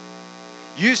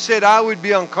 You said I would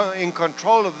be in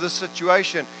control of this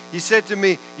situation. He said to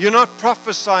me, you're not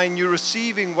prophesying, you're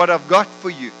receiving what I've got for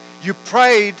you. You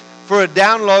prayed for a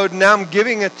download, and now I'm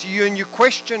giving it to you, and you're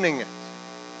questioning it.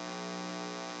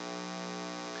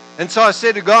 And so I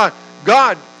said to God,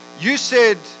 God, you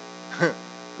said,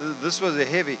 this was a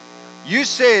heavy, you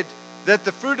said that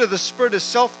the fruit of the Spirit is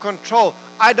self-control.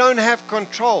 I don't have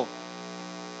control.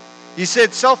 He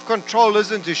said self-control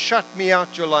isn't to shut me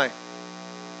out your life.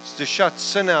 It's to shut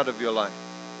sin out of your life.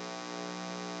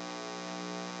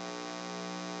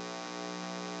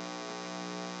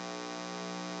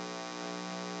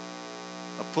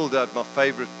 I pulled out my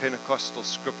favorite Pentecostal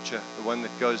scripture, the one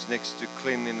that goes next to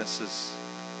cleanliness,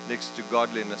 next to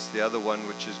godliness, the other one,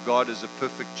 which is God is a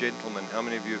perfect gentleman. How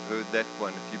many of you have heard that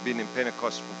one? If you've been in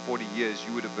Pentecost for 40 years,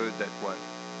 you would have heard that one.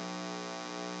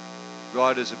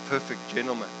 God is a perfect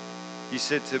gentleman. He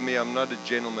said to me, I'm not a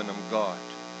gentleman, I'm God.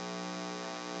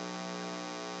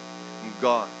 I'm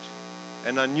God.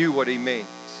 And I knew what he meant.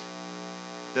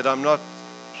 That I'm not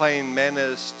playing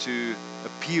manners to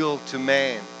appeal to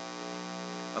man.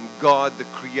 I'm God, the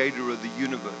creator of the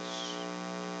universe.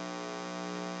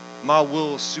 My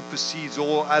will supersedes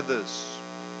all others.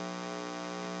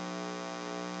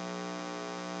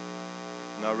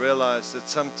 And I realize that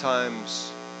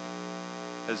sometimes,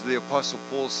 as the Apostle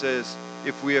Paul says,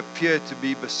 if we appear to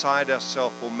be beside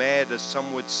ourselves or mad, as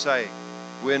some would say,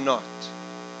 we're not.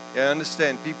 You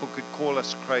understand? People could call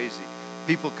us crazy.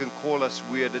 People can call us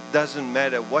weird. It doesn't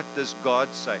matter. What does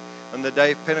God say? On the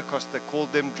day of Pentecost, they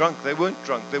called them drunk. They weren't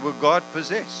drunk. They were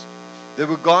God-possessed. They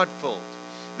were God-filled.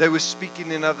 They were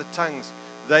speaking in other tongues.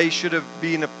 They should have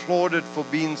been applauded for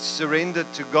being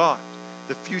surrendered to God,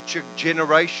 the future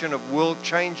generation of world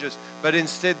changers. But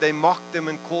instead, they mocked them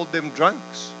and called them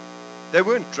drunks. They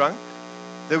weren't drunk.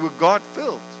 They were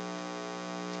God-filled.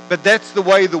 But that's the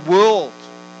way the world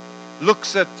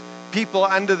looks at people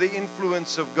under the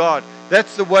influence of God.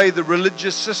 That's the way the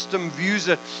religious system views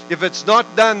it. If it's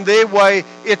not done their way,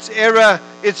 it's error,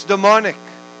 it's demonic.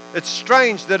 It's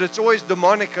strange that it's always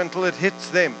demonic until it hits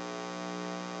them.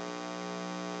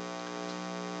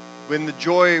 When the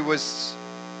joy was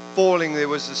falling, there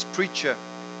was this preacher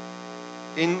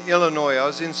in Illinois. I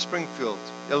was in Springfield,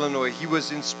 Illinois. He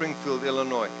was in Springfield,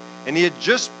 Illinois. And he had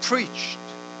just preached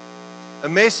a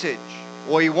message,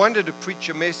 or he wanted to preach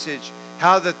a message,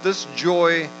 how that this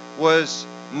joy was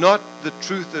not the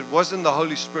truth. It wasn't the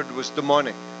Holy Spirit. It was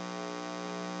demonic.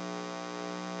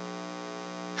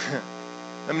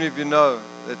 How many of you know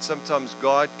that sometimes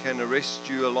God can arrest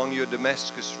you along your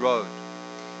Damascus road?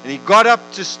 And he got up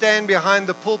to stand behind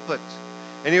the pulpit.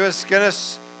 And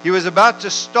he was about to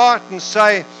start and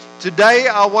say, today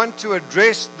I want to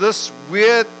address this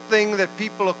weird thing that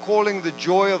people are calling the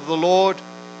joy of the Lord.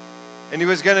 And he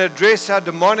was going to address how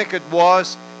demonic it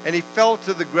was, and he fell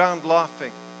to the ground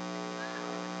laughing.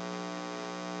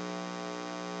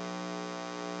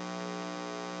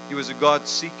 He was a God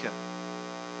seeker.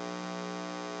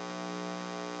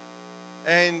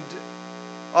 And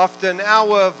after an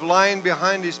hour of lying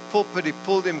behind his pulpit, he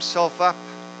pulled himself up,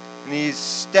 and he's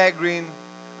staggering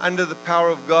under the power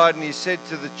of God, and he said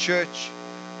to the church,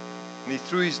 and he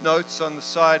threw his notes on the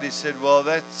side, he said, well,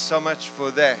 that's so much for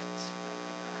that.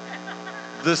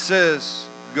 This is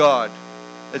God.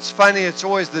 It's funny, it's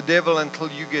always the devil until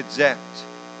you get zapped.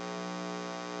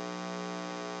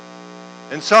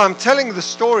 And so I'm telling the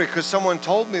story because someone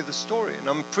told me the story, and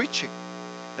I'm preaching.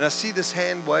 And I see this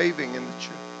hand waving in the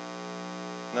church.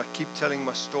 And I keep telling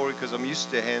my story because I'm used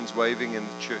to hands waving in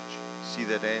the church. See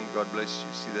that hand, God bless you.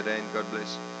 See that hand, God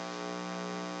bless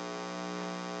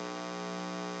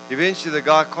you. Eventually the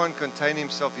guy can't contain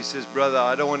himself. He says, brother,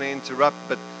 I don't want to interrupt,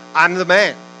 but I'm the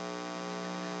man.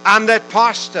 I'm that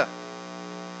pastor.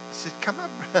 I said, come on,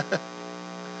 brother.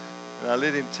 And I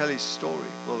let him tell his story.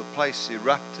 Well, the place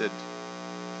erupted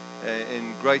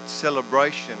in great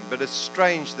celebration. But it's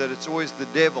strange that it's always the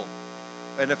devil.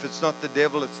 And if it's not the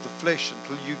devil, it's the flesh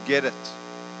until you get it.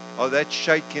 Oh, that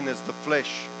shaking is the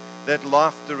flesh. That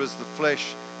laughter is the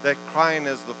flesh. That crying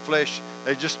is the flesh.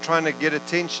 They're just trying to get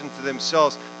attention to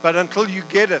themselves. But until you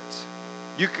get it,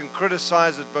 you can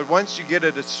criticize it. But once you get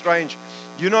it, it's strange.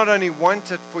 You not only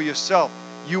want it for yourself,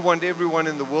 you want everyone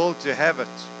in the world to have it.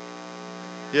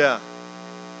 Yeah.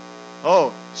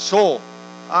 Oh, Saul,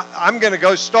 I'm going to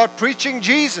go start preaching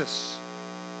Jesus.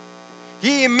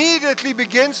 He immediately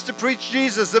begins to preach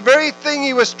Jesus. The very thing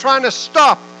he was trying to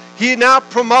stop, he now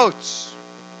promotes.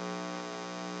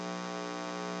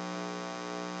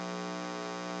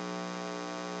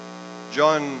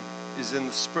 John is in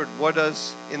the Spirit. What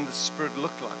does in the Spirit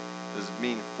look like? Does it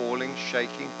mean falling,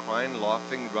 shaking, crying,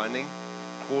 laughing, running,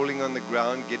 crawling on the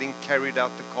ground, getting carried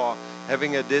out the car,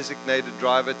 having a designated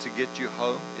driver to get you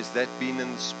home? Is that being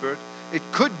in the Spirit? It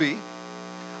could be.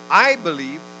 I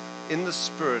believe in the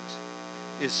Spirit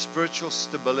is spiritual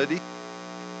stability,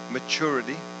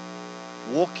 maturity,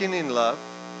 walking in love,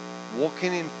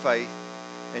 walking in faith,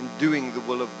 and doing the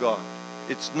will of God.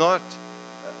 It's not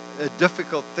a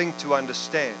difficult thing to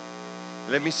understand.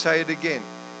 Let me say it again.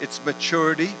 It's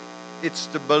maturity, it's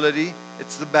stability,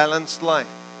 it's the balanced life.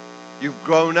 You've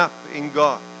grown up in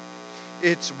God.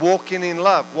 It's walking in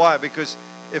love. Why? Because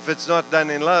if it's not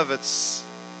done in love, it's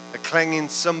a clanging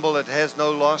cymbal. It has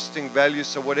no lasting value.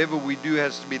 So whatever we do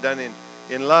has to be done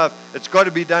in love. It's got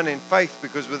to be done in faith,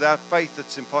 because without faith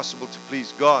it's impossible to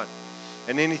please God.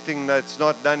 And anything that's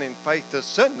not done in faith is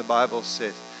sin, the Bible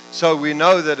says. So we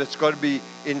know that it's got to be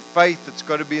in faith, it's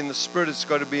got to be in the Spirit, it's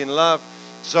got to be in love.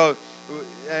 So,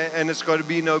 and it's got to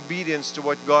be in obedience to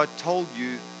what God told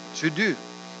you to do.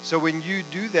 So when you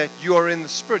do that, you are in the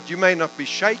Spirit. You may not be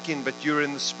shaking, but you're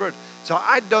in the Spirit. So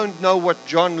I don't know what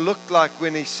John looked like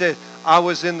when he said, I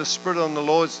was in the Spirit on the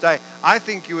Lord's day. I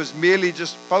think he was merely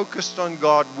just focused on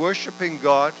God, worshiping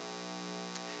God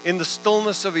in the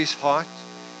stillness of his heart.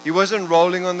 He wasn't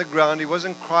rolling on the ground. He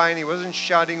wasn't crying. He wasn't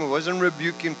shouting. He wasn't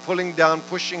rebuking, pulling down,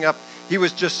 pushing up. He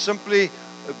was just simply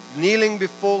kneeling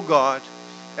before God.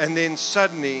 And then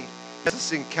suddenly,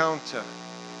 this encounter.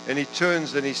 And he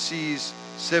turns and he sees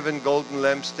 7 golden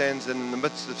lampstands. And in the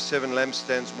midst of 7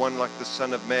 lampstands, one like the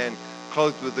Son of Man,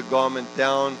 clothed with a garment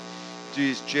down to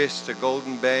his chest, a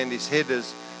golden band. His head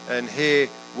and hair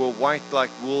were white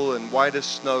like wool and white as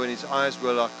snow. And his eyes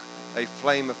were like a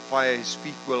flame of fire. His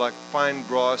feet were like fine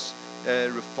brass,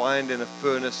 refined in a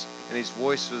furnace, and his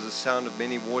voice was the sound of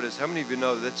many waters. How many of you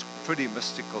know that's pretty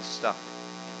mystical stuff?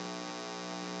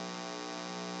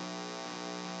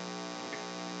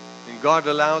 And God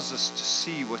allows us to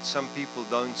see what some people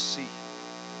don't see.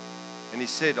 And he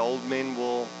said old men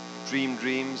will dream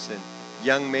dreams and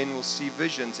young men will see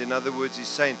visions. In other words, he's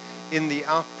saying, in the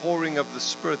outpouring of the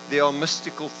Spirit, there are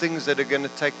mystical things that are going to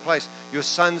take place. Your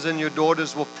sons and your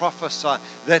daughters will prophesy.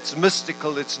 That's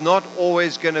mystical. It's not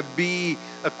always going to be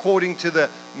according to the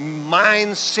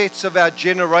mindsets of our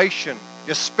generation.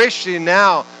 Especially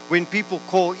now when people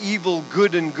call evil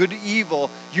good and good evil.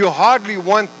 You hardly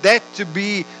want that to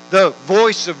be the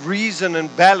voice of reason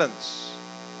and balance.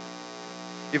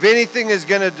 If anything is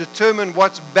going to determine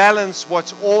what's balance,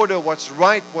 what's order, what's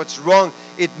right, what's wrong,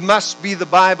 it must be the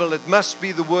Bible. It must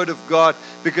be the Word of God,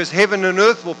 because heaven and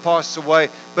earth will pass away,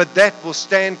 but that will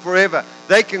stand forever.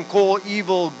 They can call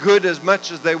evil good as much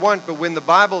as they want, but when the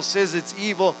Bible says it's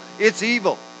evil, it's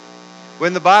evil.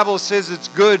 When the Bible says it's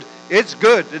good, It's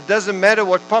good. It doesn't matter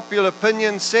what popular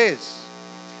opinion says.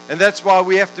 And that's why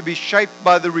we have to be shaped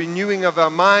by the renewing of our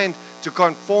mind to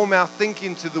conform our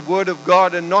thinking to the Word of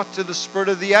God and not to the spirit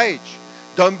of the age.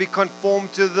 Don't be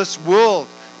conformed to this world,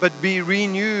 but be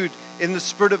renewed in the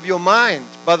spirit of your mind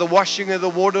by the washing of the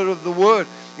water of the Word.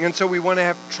 And so we want to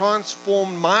have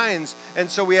transformed minds. And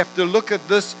so we have to look at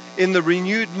this in the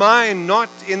renewed mind, not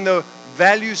in the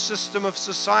value system of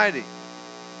society.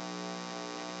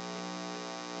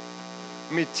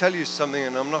 Let me tell you something,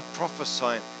 and I'm not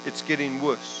prophesying. It's getting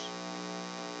worse.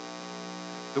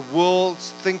 The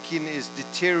world's thinking is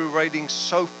deteriorating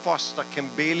so fast I can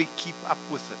barely keep up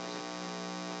with it.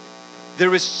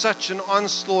 There is such an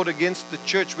onslaught against the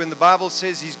church when the Bible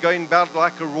says he's going about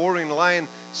like a roaring lion,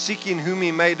 seeking whom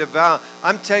he may devour.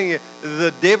 I'm telling you,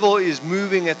 the devil is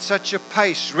moving at such a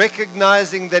pace,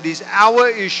 recognizing that his hour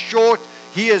is short.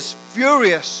 He is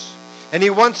furious, and he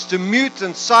wants to mute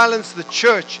and silence the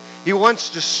church. He wants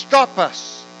to stop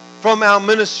us from our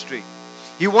ministry.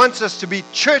 He wants us to be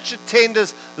church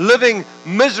attenders living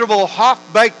miserable,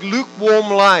 half-baked, lukewarm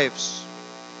lives.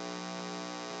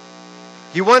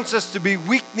 He wants us to be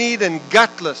weak-kneed and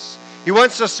gutless. He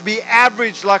wants us to be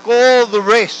average like all the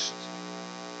rest.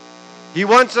 He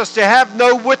wants us to have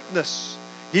no witness.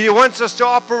 He wants us to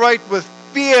operate with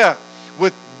fear,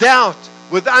 with doubt,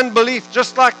 with unbelief,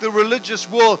 just like the religious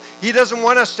world. He doesn't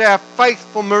want us to have faith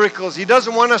for miracles. He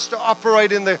doesn't want us to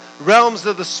operate in the realms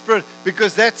of the Spirit,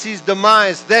 because that's his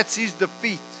demise, that's his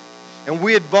defeat. And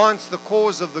we advance the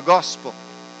cause of the gospel.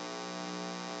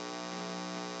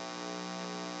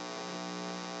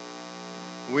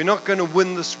 We're not going to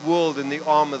win this world in the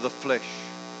arm of the flesh.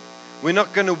 We're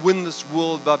not going to win this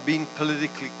world by being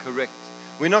politically correct.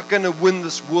 We're not going to win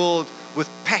this world with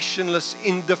passionless,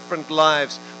 indifferent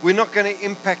lives. We're not going to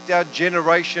impact our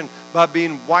generation by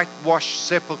being whitewashed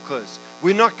sepulchres.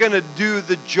 We're not going to do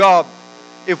the job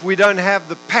if we don't have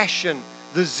the passion,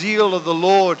 the zeal of the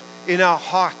Lord in our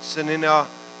hearts and in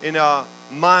our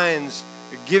minds,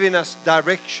 giving us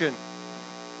direction,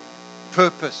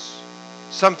 purpose,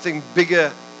 something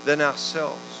bigger than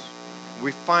ourselves.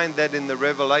 We find that in the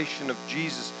revelation of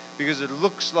Jesus, because it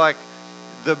looks like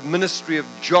the ministry of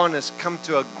John has come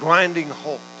to a grinding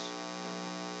halt.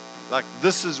 Like,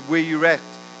 this is where you're at.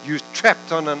 You're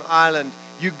trapped on an island.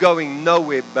 You're going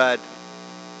nowhere, bud.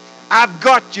 I've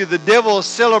got you. The devil is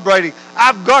celebrating.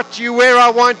 I've got you where I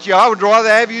want you. I would rather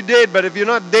have you dead, but if you're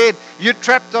not dead, you're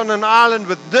trapped on an island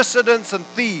with dissidents and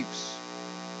thieves.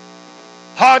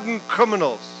 Hardened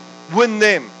criminals. Win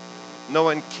them. No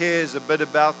one cares a bit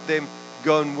about them.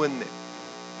 Go and win them.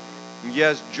 And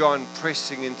here's John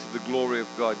pressing into the glory of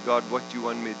God. God, what do you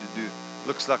want me to do?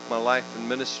 Looks like my life and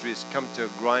ministry has come to a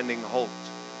grinding halt.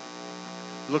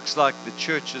 Looks like the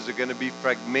churches are going to be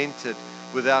fragmented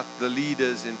without the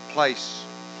leaders in place.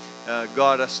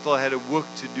 God, I still had a work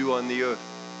to do on the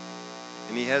earth.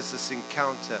 And he has this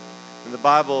encounter. And the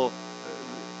Bible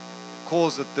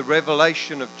calls it the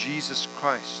revelation of Jesus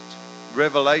Christ.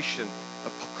 Revelation,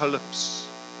 apocalypse.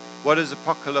 What is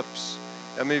apocalypse?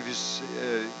 I mean, if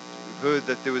you heard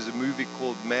that there was a movie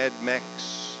called Mad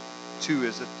Max 2,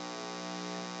 is it?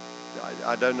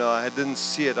 I don't know. I didn't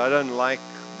see it. I don't like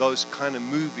those kind of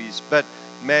movies. But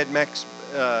Mad Max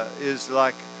is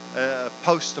like a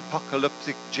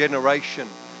post-apocalyptic generation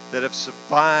that have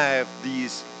survived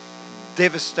these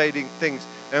devastating things.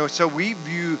 And so we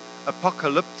view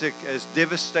apocalyptic as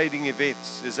devastating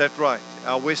events. Is that right?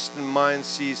 Our Western mind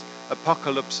sees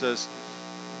apocalypse as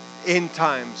end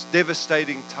times,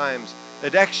 devastating times.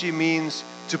 It actually means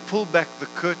to pull back the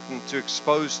curtain to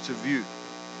expose to view.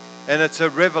 And it's a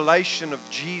revelation of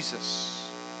Jesus.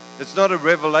 It's not a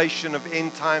revelation of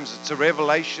end times. It's a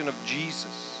revelation of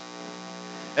Jesus.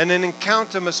 And an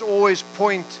encounter must always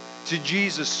point to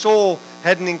Jesus. Saul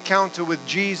had an encounter with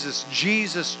Jesus.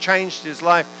 Jesus changed his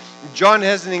life. John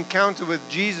has an encounter with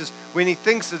Jesus. When he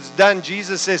thinks it's done,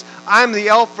 Jesus says, I'm the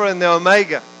Alpha and the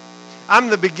Omega. I'm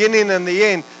the beginning and the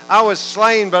end. I was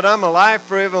slain, but I'm alive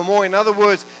forevermore. In other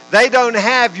words, they don't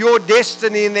have your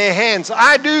destiny in their hands.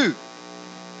 I do.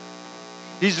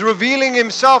 He's revealing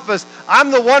himself as,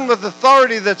 I'm the one with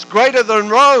authority that's greater than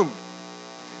Rome.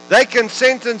 They can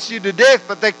sentence you to death,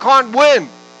 but they can't win.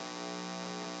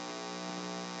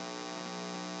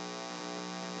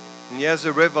 And he has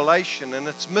a revelation, and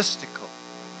it's mystical,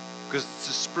 because it's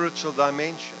a spiritual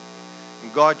dimension.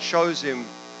 And God shows him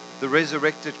the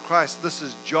resurrected Christ. This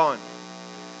is John,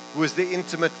 who was the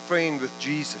intimate friend with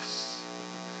Jesus.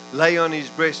 Lay on his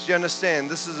breast. You understand?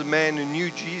 This is a man who knew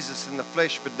Jesus in the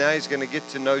flesh, but now he's going to get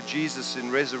to know Jesus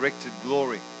in resurrected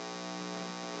glory.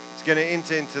 He's going to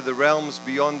enter into the realms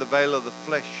beyond the veil of the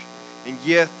flesh. and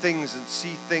hear things and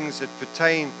see things that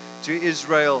pertain to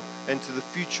Israel and to the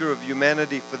future of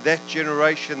humanity for that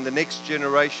generation, the next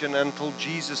generation, until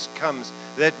Jesus comes.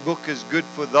 That book is good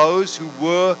for those who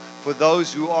were, for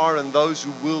those who are, and those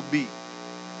who will be.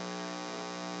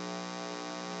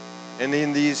 And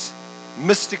in these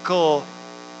mystical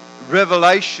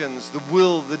revelations, the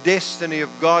will, the destiny of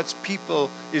God's people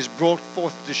is brought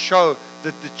forth to show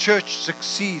that the church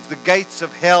succeeds. The gates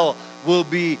of hell will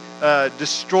be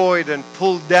destroyed and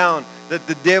pulled down, that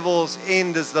the devil's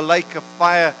end is the lake of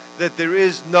fire, that there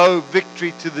is no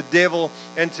victory to the devil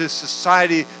and to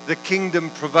society. The kingdom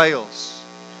prevails.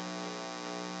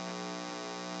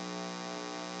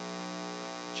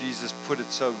 Jesus put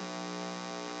it so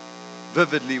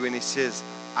vividly when he says,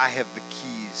 I have the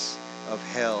keys of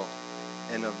hell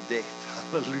and of death.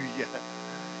 Hallelujah.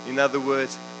 In other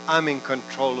words, I'm in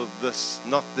control of this,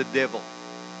 not the devil,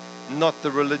 not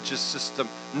the religious system,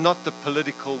 not the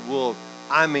political world.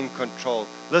 I'm in control.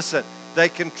 Listen, they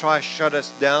can try shut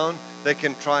us down, they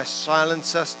can try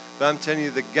silence us, but I'm telling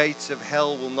you, the gates of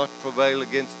hell will not prevail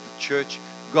against the church.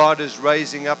 God is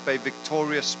raising up a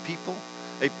victorious people,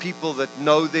 a people that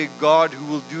know their God, who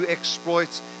will do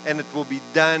exploits, and it will be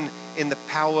done in the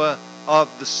power of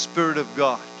the Spirit of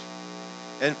God.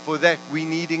 And for that we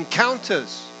need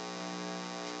encounters,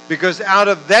 because out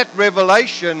of that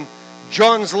revelation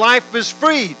John's life is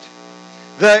freed.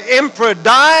 The emperor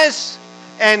dies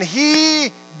and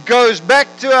he goes back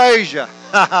to Asia.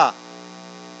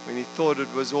 When he thought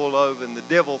it was all over, and the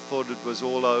devil thought it was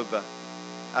all over,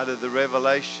 out of the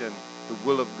revelation the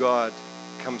will of God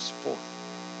comes forth.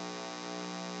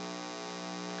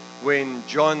 When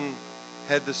John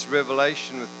had this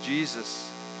revelation with Jesus,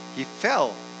 he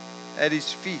fell at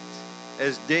his feet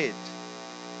as dead.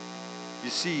 You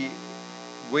see,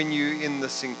 when you're in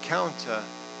this encounter,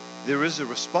 there is a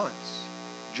response.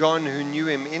 John, who knew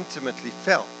him intimately,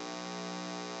 fell.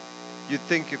 You'd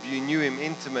think if you knew him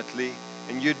intimately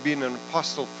and you'd been an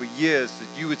apostle for years that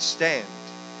you would stand.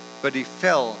 But he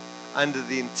fell under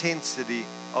the intensity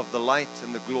of the light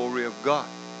and the glory of God.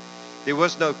 There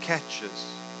was no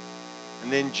catches.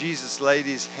 And then Jesus laid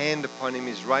his hand upon him,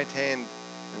 his right hand,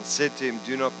 and said to him,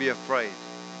 do not be afraid.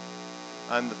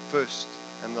 I'm the first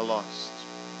and the last.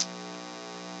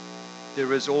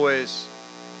 There is always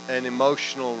an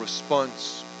emotional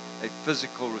response, a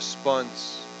physical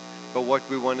response. But what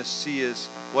we want to see is,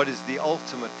 what is the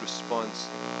ultimate response?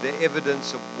 The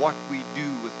evidence of what we do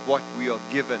with what we are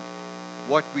given.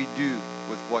 What we do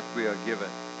with what we are given.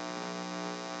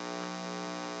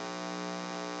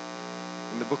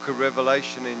 In the book of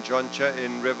Revelation,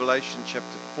 in Revelation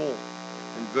chapter 4,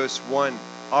 in verse 1,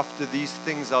 after these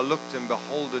things I looked, and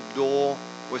behold, a door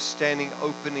was standing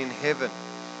open in heaven.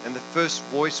 And the first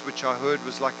voice which I heard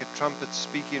was like a trumpet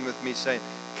speaking with me, saying,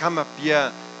 come up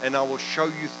here, and I will show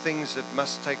you things that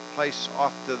must take place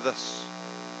after this.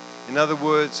 In other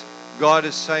words, God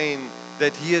is saying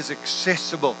that he is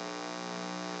accessible,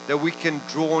 that we can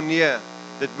draw near,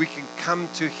 that we can come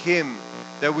to him,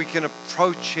 that we can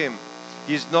approach him.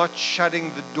 He's not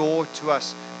shutting the door to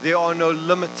us. There are no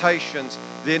limitations.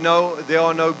 There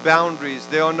are no boundaries.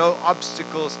 There are no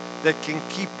obstacles that can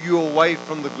keep you away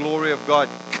from the glory of God.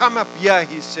 Come up here,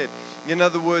 he said. In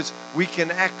other words, we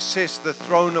can access the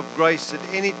throne of grace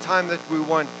at any time that we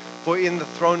want. For in the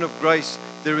throne of grace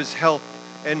there is help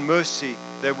and mercy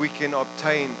that we can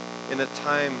obtain in a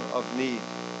time of need.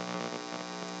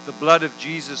 The blood of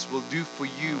Jesus will do for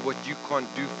you what you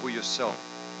can't do for yourself.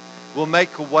 Will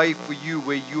make a way for you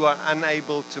where you are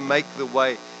unable to make the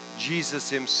way. Jesus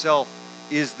himself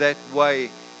is that way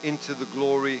into the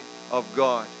glory of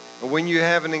God. And when you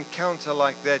have an encounter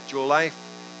like that, your life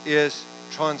is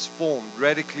transformed,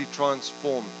 radically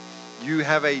transformed. You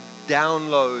have a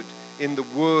download in the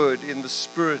Word, in the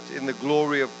Spirit, in the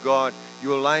glory of God.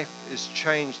 Your life is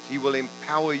changed. He will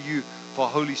empower you for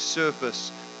holy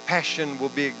service. Passion will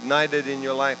be ignited in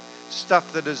your life.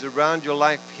 Stuff that is around your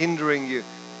life hindering you,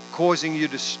 causing you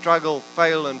to struggle,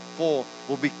 fail, and fall,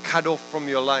 will be cut off from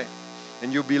your life.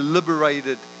 And you'll be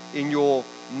liberated in your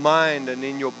mind and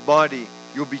in your body.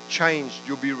 You'll be changed,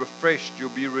 you'll be refreshed, you'll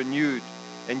be renewed,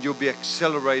 and you'll be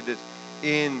accelerated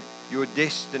in your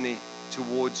destiny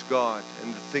towards God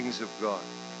and the things of God.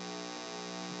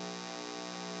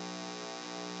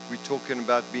 We're talking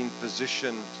about being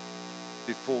positioned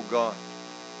before God.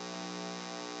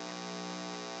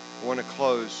 I want to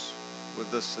close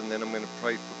with this, and then I'm going to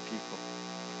pray for people.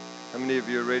 How many of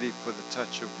you are ready for the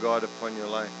touch of God upon your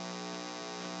life?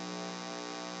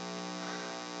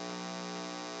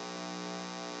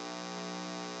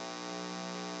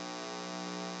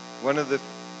 One of the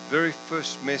very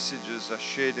first messages I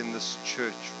shared in this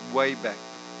church way back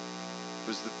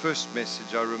was the first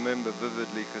message I remember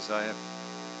vividly because I have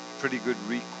pretty good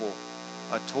recall.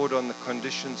 I taught on the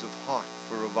conditions of heart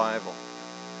for revival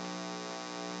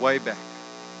way back.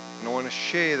 And I want to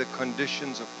share the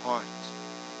conditions of heart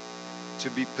to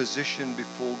be positioned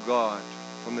before God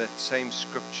from that same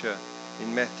scripture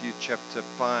in Matthew chapter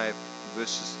 5,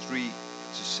 verses 3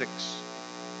 to 6.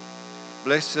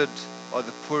 Blessed are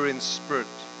the poor in spirit,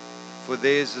 for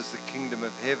theirs is the kingdom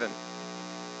of heaven.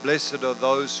 Blessed are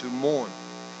those who mourn,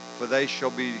 for they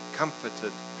shall be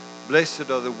comforted. Blessed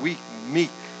are the meek,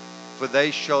 for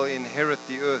they shall inherit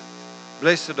the earth.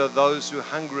 Blessed are those who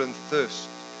hunger and thirst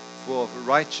for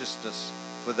righteousness,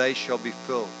 for they shall be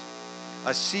filled.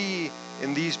 I see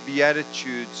in these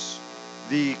Beatitudes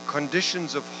the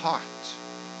conditions of heart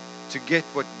to get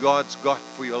what God's got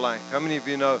for your life. How many of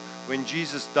you know when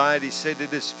Jesus died, He said,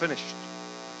 "It is finished."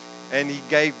 And He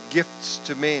gave gifts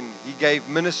to men. He gave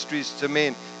ministries to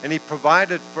men. And He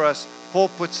provided for us. Paul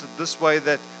puts it this way,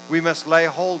 that we must lay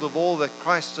hold of all that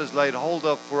Christ has laid hold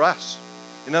of for us.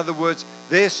 In other words,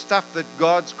 there's stuff that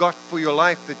God's got for your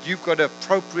life that you've got to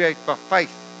appropriate by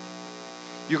faith.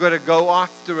 You've got to go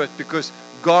after it because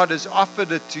God has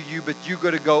offered it to you, but you've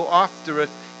got to go after it.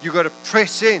 You've got to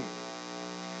press in.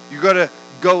 You've got to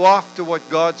go after what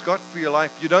God's got for your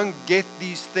life. You don't get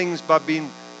these things by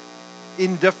being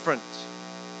indifferent.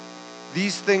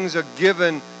 These things are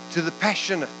given to the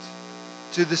passionate,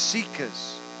 to the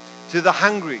seekers, to the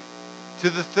hungry, to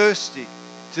the thirsty,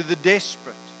 to the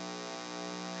desperate.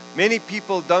 Many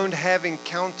people don't have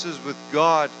encounters with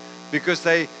God because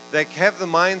they have the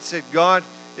mindset, God,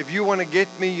 if you want to get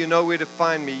me, you know where to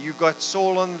find me. You got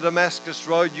Saul on the Damascus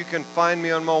road, you can find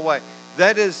me on my way.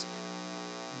 That is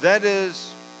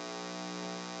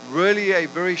really a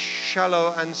very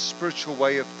shallow, unspiritual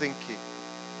way of thinking.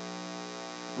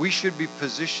 We should be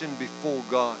positioned before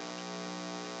God,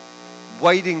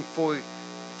 waiting for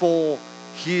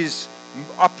His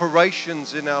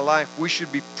operations in our life. We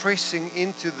should be pressing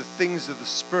into the things of the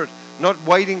Spirit, not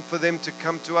waiting for them to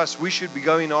come to us. We should be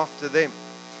going after them.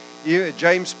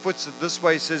 James puts it this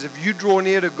way, he says, if you draw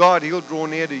near to God, He'll draw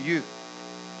near to you.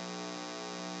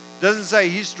 It doesn't say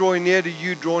He's drawing near to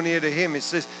you, draw near to Him. It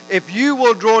says, if you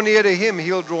will draw near to Him,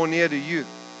 He'll draw near to you.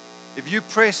 If you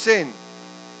press in,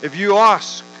 if you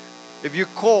ask, if you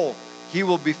call, He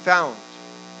will be found.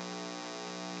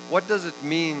 What does it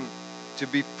mean to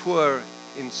be poor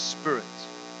in spirit?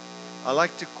 I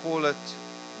like to call it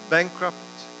bankrupt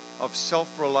of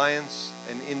self-reliance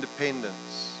and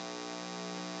independence.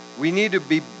 We need to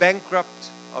be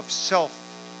bankrupt of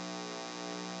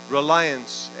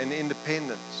self-reliance and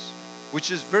independence, which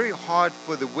is very hard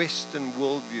for the Western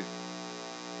worldview.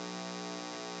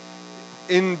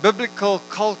 In biblical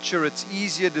culture, it's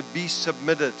easier to be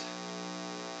submitted,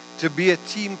 to be a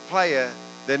team player,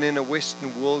 than in a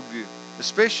Western worldview,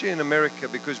 especially in America,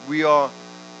 because we are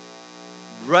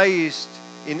raised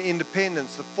in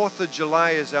independence. The 4th of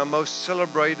July is our most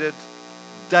celebrated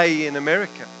day in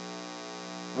America.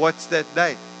 What's that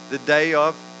day? The day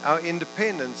of our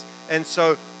independence. And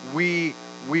so we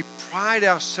pride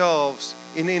ourselves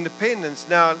in independence.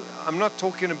 Now, I'm not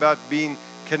talking about being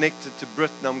connected to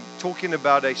Britain. I'm talking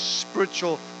about a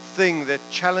spiritual thing that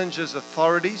challenges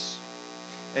authorities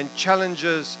and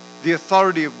challenges the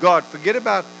authority of God. Forget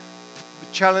about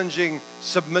challenging,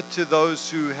 submit to those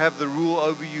who have the rule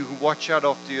over you, who watch out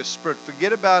after your spirit.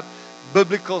 Forget about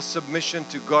biblical submission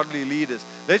to godly leaders.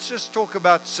 Let's just talk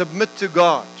about submit to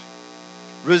God.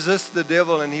 Resist the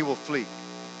devil and he will flee.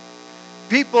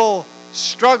 People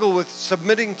struggle with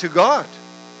submitting to God.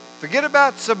 Forget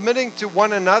about submitting to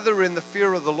one another in the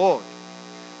fear of the Lord.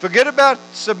 Forget about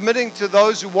submitting to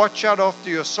those who watch out after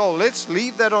your soul. Let's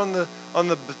leave that on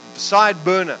the side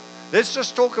burner. Let's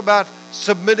just talk about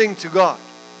submitting to God.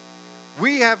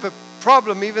 We have a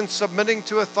problem even submitting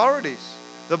to authorities.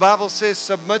 The Bible says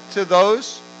submit to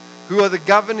those who are the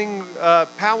governing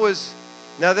powers.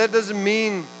 Now that doesn't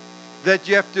mean that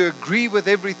you have to agree with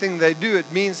everything they do. It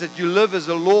means that you live as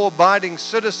a law-abiding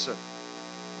citizen.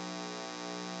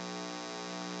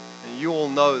 And you all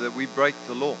know that we break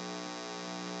the law.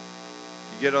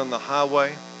 You get on the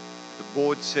highway, the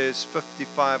board says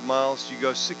 55 miles, you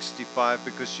go 65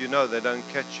 because you know they don't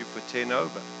catch you for 10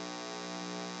 over.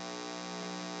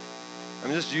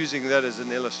 I'm just using that as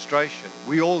an illustration.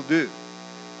 We all do.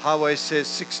 Highway says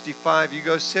 65, you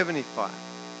go 75.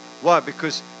 Why?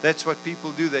 Because that's what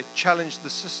people do. They challenge the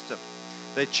system.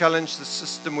 They challenge the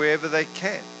system wherever they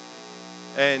can.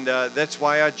 And that's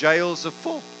why our jails are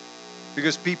full.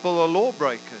 Because people are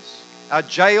lawbreakers. Our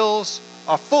jails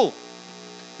are full.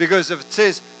 Because if it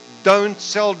says don't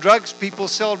sell drugs, people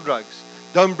sell drugs.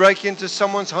 Don't break into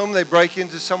someone's home, they break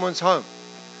into someone's home.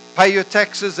 pay your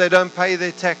taxes, they don't pay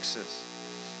their taxes.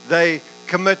 They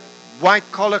commit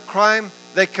white-collar crime,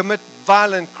 they commit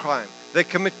violent crime. They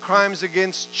commit crimes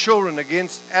against children,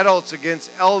 against adults,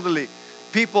 against elderly.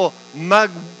 People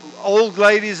mug old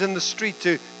ladies in the street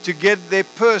to get their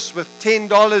purse with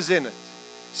 $10 in it,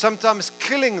 sometimes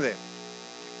killing them,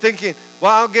 thinking,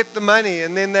 well, I'll get the money,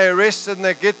 and then they're arrested and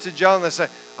they get to jail and they say,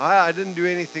 I didn't do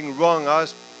anything wrong.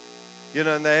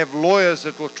 And they have lawyers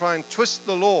that will try and twist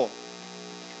the law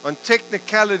on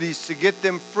technicalities to get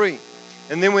them free.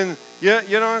 And then when, you know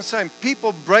what I'm saying,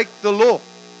 people break the law.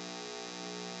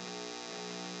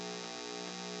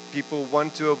 People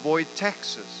want to avoid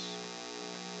taxes,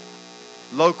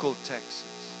 local taxes,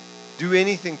 do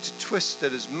anything to twist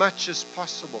it as much as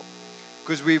possible,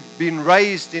 because we've been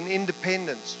raised in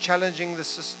independence, challenging the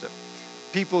system.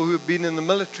 People who have been in the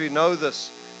military know this.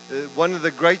 One of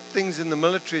the great things in the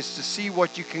military is to see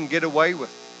what you can get away with.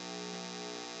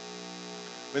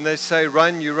 When they say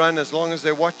run, you run as long as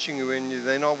they're watching you. When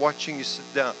they're not watching, you sit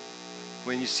down.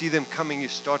 When you see them coming, you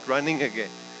start running again.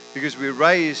 Because we're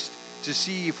raised to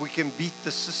see if we can beat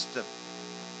the system.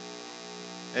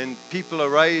 And people are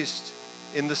raised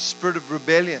in the spirit of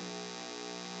rebellion.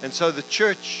 And so the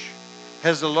church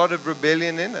has a lot of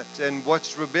rebellion in it. And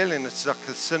what's rebellion? It's like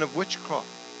the sin of witchcraft.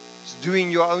 It's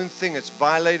doing your own thing. It's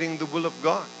violating the will of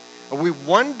God. And we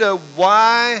wonder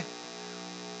why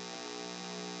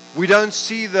we don't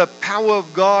see the power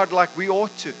of God like we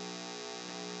ought to.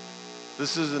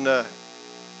 This isn't a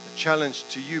challenge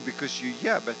to you because you're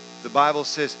here, but the Bible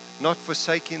says, not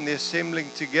forsaking the assembling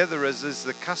together as is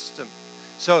the custom.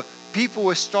 So people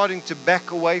were starting to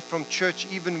back away from church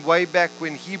even way back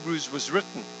when Hebrews was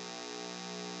written.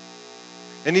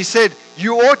 And he said,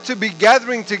 you ought to be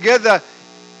gathering together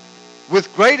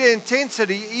with greater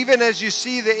intensity, even as you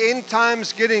see the end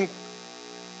times getting.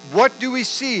 What do we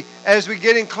see as we're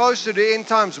getting closer to end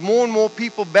times? More and more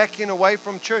people backing away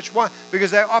from church. Why?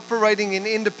 Because they're operating in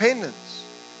independence.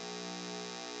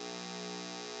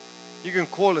 You can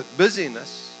call it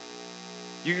busyness.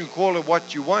 You can call it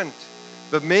what you want.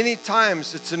 But many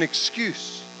times it's an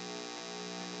excuse.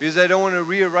 Because they don't want to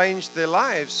rearrange their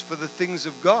lives for the things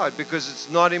of God, because it's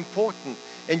not important.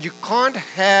 And you can't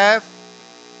have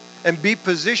and be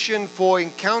positioned for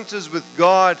encounters with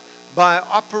God by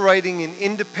operating in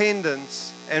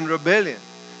independence and rebellion.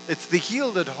 It's the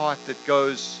healed at heart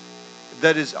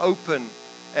that is open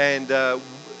and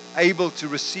able to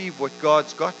receive what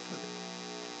God's got for them.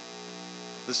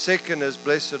 The second is,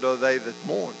 blessed are they that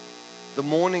mourn. The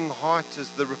mourning heart is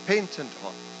the repentant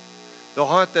heart. The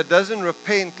heart that doesn't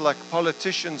repent like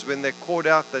politicians when they're caught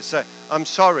out, they say, I'm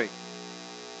sorry.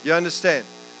 You understand?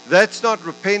 That's not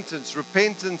repentance.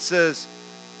 Repentance is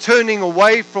turning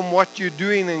away from what you're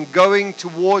doing and going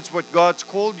towards what God's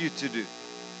called you to do.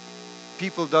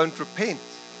 People don't repent.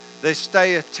 They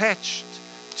stay attached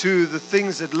to the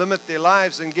things that limit their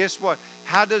lives. And guess what?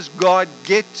 How does God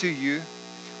get to you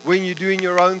when you're doing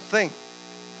your own thing?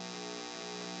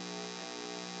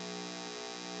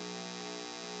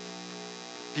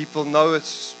 People know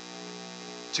it's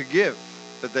to give,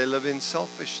 but they live in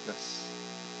selfishness.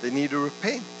 They need to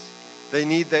repent.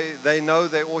 They know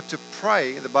they ought to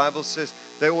pray. The Bible says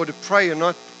they ought to pray and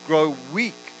not grow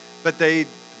weak. But they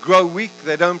grow weak,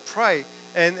 they don't pray.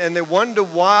 And they wonder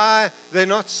why they're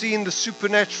not seeing the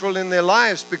supernatural in their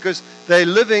lives, because they're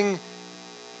living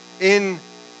in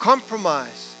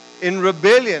compromise, in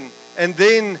rebellion. And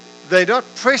then they're not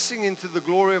pressing into the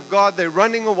glory of God. They're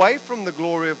running away from the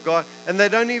glory of God. And they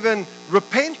don't even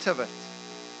repent of it.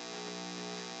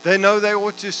 They know they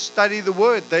ought to study the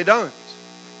Word. They don't.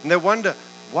 And they wonder,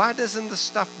 why doesn't this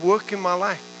stuff work in my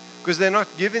life? Because they're not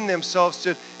giving themselves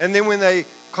to it. And then when they're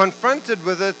confronted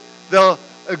with it, they'll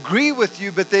agree with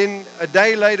you, but then a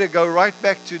day later go right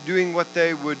back to doing what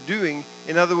they were doing.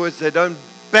 In other words, they don't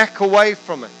back away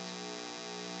from it.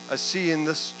 I see in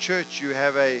this church you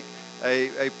have a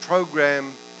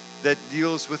program that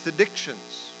deals with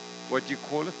addictions. What do you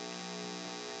call it?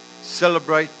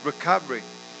 Celebrate Recovery.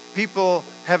 People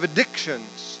have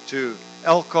addictions to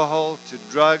alcohol, to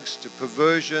drugs, to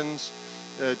perversions,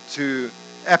 to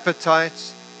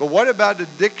appetites. But what about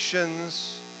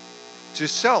addictions to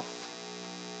self?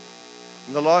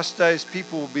 In the last days,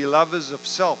 people will be lovers of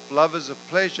self, lovers of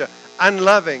pleasure,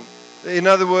 unloving. In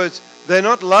other words, they're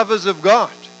not lovers of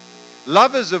God.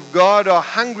 Lovers of God are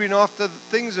hungering after the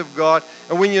things of God.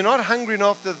 And when you're not hungering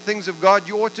after the things of God,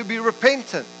 you ought to be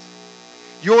repentant.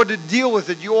 You ought to deal with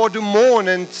it. You ought to mourn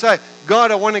and say, God,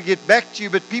 I want to get back to you.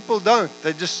 But people don't.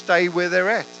 They just stay where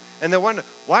they're at. And they wonder,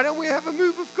 why don't we have a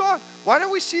move of God? Why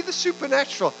don't we see the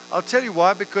supernatural? I'll tell you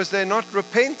why. Because they're not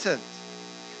repentant.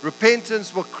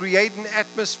 Repentance will create an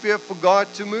atmosphere for God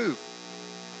to move.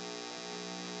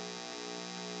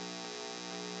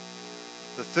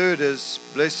 The third is,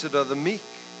 blessed are the meek.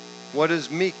 What is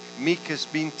meek? Meek is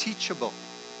being teachable.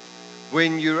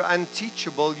 When you're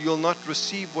unteachable, you'll not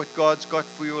receive what God's got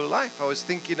for your life. I was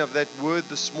thinking of that word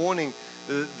this morning,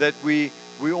 that we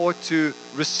ought to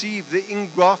receive the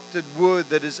engrafted word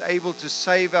that is able to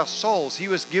save our souls. He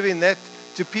was giving that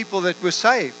to people that were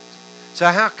saved. So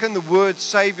how can the word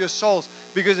save your souls?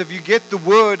 Because if you get the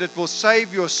word, it will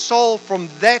save your soul from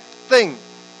that thing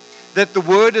that the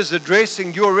word is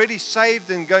addressing. You're already saved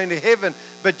and going to heaven,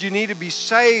 but you need to be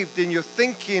saved in your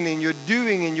thinking, in your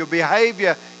doing, in your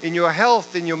behavior, in your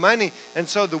health, in your money. And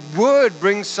so the word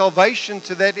brings salvation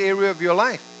to that area of your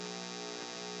life.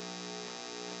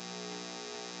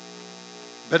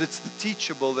 But it's the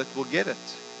teachable that will get it.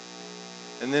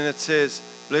 And then it says,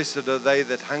 blessed are they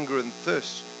that hunger and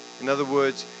thirst. In other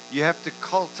words, you have to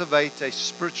cultivate a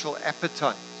spiritual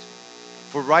appetite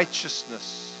for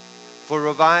righteousness, for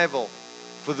revival,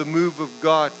 for the move of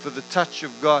God, for the touch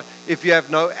of God. If you have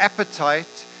no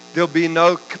appetite, there'll be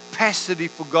no capacity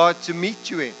for God to meet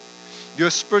you in.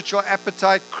 Your spiritual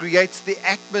appetite creates the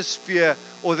atmosphere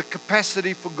or the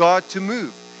capacity for God to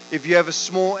move. If you have a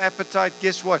small appetite,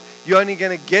 guess what? You're only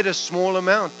going to get a small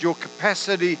amount. Your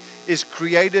capacity is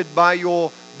created by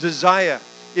your desire.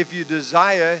 If you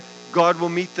desire, God will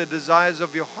meet the desires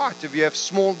of your heart. If you have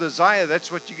small desire, that's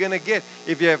what you're going to get.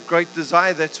 If you have great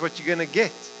desire, that's what you're going to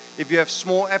get. If you have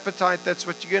small appetite, that's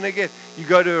what you're going to get. You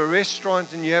go to a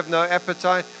restaurant and you have no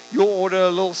appetite, you'll order a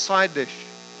little side dish.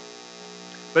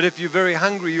 But if you're very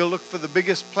hungry, you'll look for the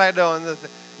biggest platter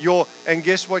and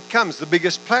guess what comes? The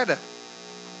biggest platter.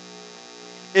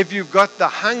 If you've got the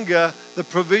hunger, the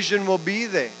provision will be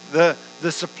there.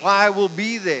 The supply will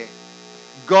be there.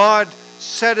 God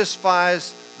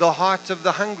satisfies the heart of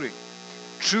the hungry.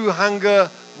 True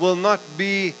hunger will not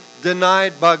be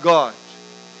denied by God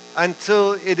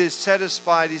until it is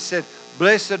satisfied. He said,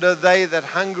 blessed are they that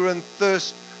hunger and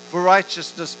thirst for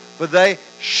righteousness, for they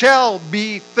shall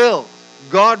be filled.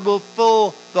 God will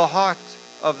fill the heart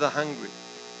of the hungry.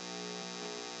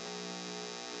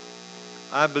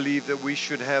 I believe that we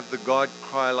should have the God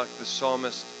cry like the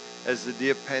psalmist, as the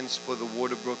deer pants for the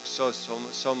water brook, so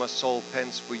my soul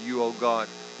pants for you, O God.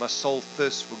 My soul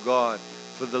thirsts for God,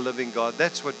 for the living God.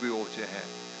 That's what we ought to have.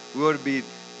 We ought to be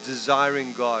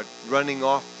desiring God, running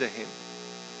after Him.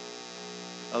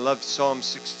 I love Psalm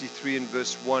 63 and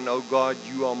verse 1. O God,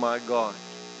 you are my God.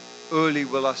 Early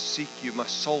will I seek you. My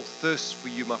soul thirsts for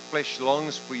you. My flesh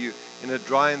longs for you in a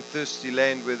dry and thirsty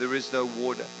land where there is no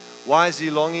water. Why is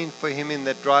he longing for Him in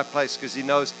that dry place? Because he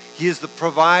knows He is the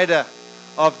provider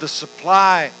of the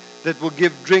supply that will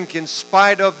give drink. In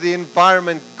spite of the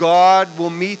environment, God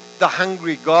will meet the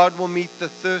hungry. God will meet the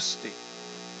thirsty.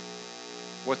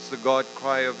 What's the God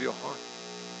cry of your heart?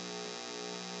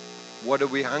 What are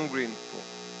we hungering for?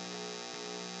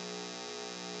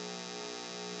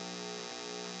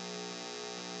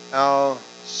 Our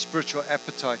spiritual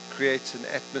appetite creates an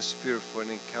atmosphere for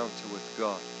an encounter with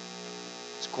God.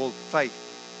 It's called faith.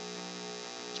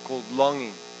 It's called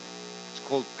longing. It's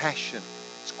called passion.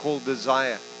 It's called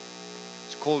desire.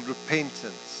 It's called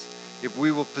repentance. If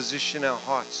we will position our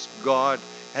hearts, God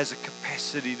has a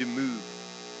capacity to move.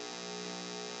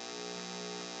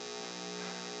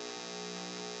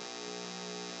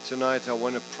 Tonight I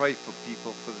want to pray for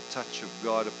people for the touch of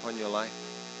God upon your life,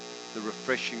 the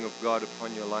refreshing of God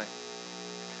upon your life.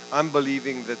 I'm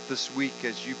believing that this week,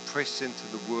 as you press into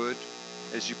the Word,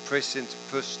 as you press into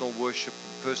personal worship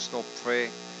and personal prayer,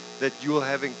 that you'll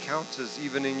have encounters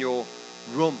even in your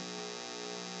room,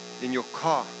 in your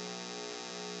car,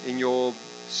 in your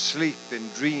sleep, in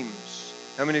dreams.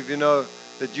 How many of you know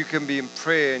that you can be in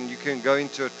prayer and you can go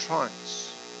into a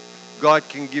trance? God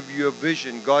can give you a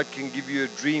vision. God can give you a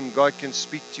dream. God can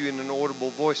speak to you in an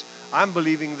audible voice. I'm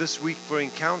believing this week for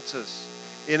encounters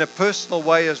in a personal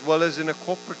way as well as in a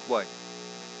corporate way.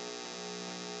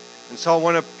 And so I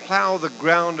want to plow the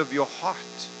ground of your heart,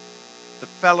 the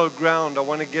fallow ground. I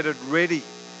want to get it ready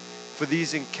for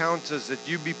these encounters, that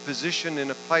you be positioned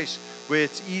in a place where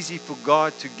it's easy for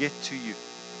God to get to you.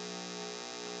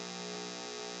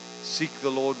 Seek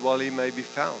the Lord while He may be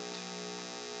found.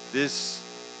 There's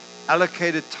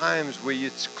allocated times where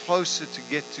it's closer to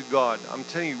get to God. I'm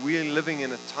telling you, we're living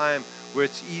in a time where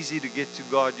it's easy to get to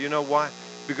God. You know why?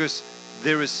 Because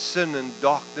there is sin and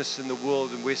darkness in the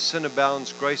world, and where sin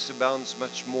abounds, grace abounds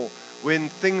much more. When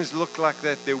things look like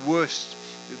that, they're worst.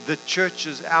 The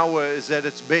church's hour is at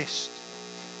its best.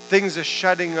 Things are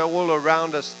shutting all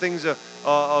around us. Things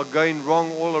are going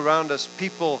wrong all around us.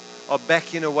 People are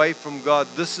backing away from God.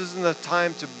 This isn't the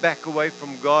time to back away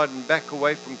from God and back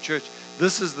away from church.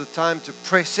 This is the time to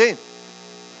press in,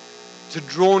 to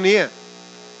draw near.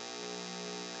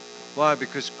 Why?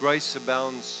 Because grace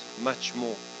abounds much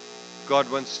more.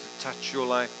 God wants to touch your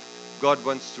life. God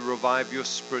wants to revive your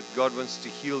spirit. God wants to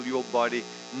heal your body.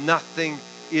 Nothing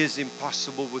is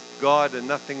impossible with God, and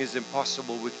nothing is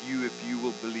impossible with you if you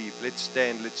will believe. Let's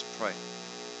stand, let's pray.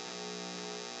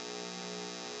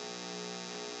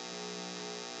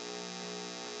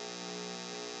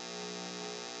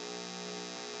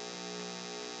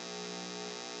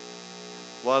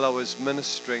 While I was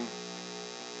ministering,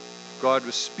 God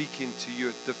was speaking to you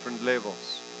at different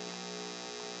levels.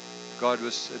 God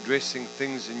was addressing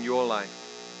things in your life.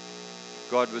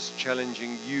 God was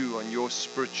challenging you on your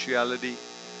spirituality,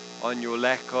 on your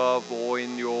lack of, or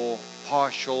in your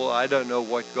partial. I don't know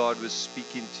what God was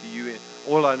speaking to you in.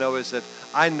 All I know is that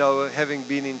I know, having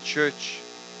been in church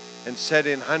and sat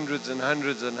in hundreds and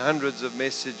hundreds and hundreds of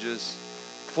messages,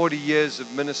 40 years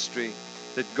of ministry,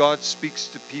 that God speaks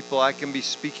to people. I can be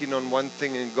speaking on one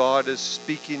thing and God is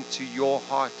speaking to your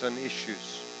heart on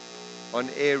issues, on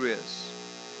areas.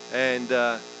 And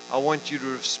I want you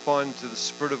to respond to the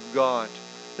Spirit of God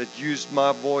that used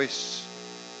my voice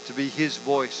to be His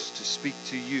voice to speak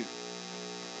to you.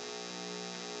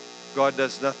 God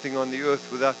does nothing on the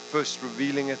earth without first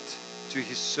revealing it to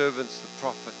His servants, the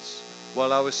prophets.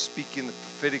 While I was speaking, the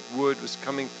prophetic word was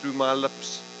coming through my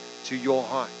lips to your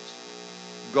heart.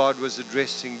 God was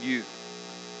addressing you.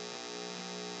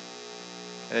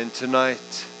 And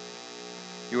tonight,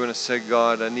 you want to say,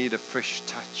 God, I need a fresh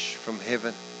touch from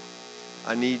heaven.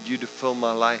 I need you to fill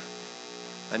my life.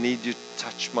 I need you to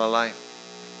touch my life.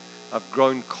 I've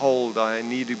grown cold. I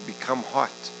need to become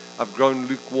hot. I've grown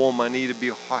lukewarm. I need to be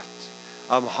hot.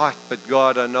 I'm hot, but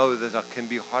God, I know that I can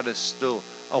be hotter still.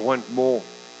 I want more.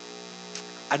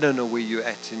 I don't know where you're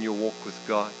at in your walk with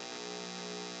God.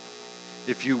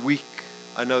 If you're weak,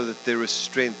 I know that there is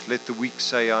strength. Let the weak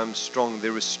say, I'm strong.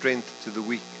 There is strength to the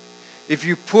weak. If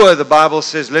you're poor, the Bible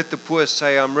says, let the poor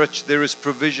say, I'm rich. There is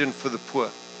provision for the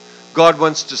poor. God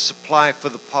wants to supply for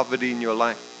the poverty in your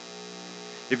life.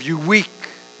 If you're weak,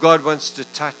 God wants to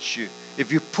touch you.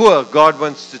 If you're poor, God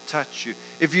wants to touch you.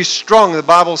 If you're strong, the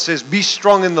Bible says, be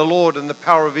strong in the Lord and the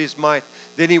power of His might.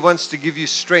 Then He wants to give you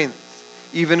strength,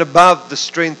 even above the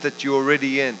strength that you're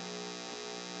already in.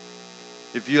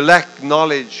 If you lack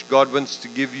knowledge, God wants to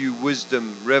give you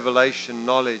wisdom, revelation,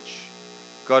 knowledge.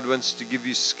 God wants to give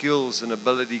you skills and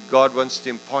ability. God wants to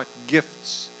impart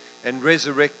gifts and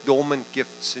resurrect dormant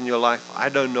gifts in your life. I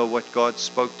don't know what God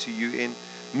spoke to you in.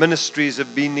 Ministries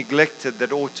have been neglected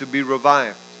that ought to be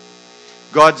revived.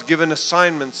 God's given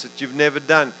assignments that you've never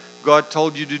done. God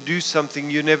told you to do something,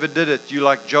 you never did it. You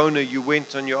like Jonah, you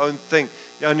went on your own thing.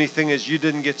 The only thing is you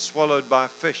didn't get swallowed by a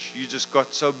fish. You just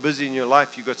got so busy in your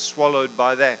life, you got swallowed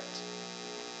by that.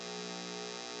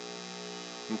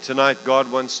 And tonight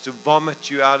God wants to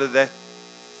vomit you out of that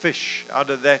fish, out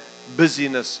of that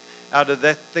busyness, out of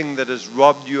that thing that has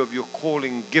robbed you of your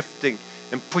calling, gifting,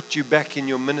 and put you back in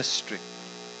your ministry.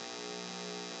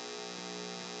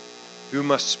 Who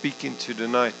am I speaking to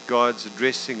tonight? God's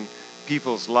addressing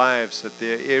people's lives, that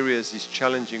there are areas He's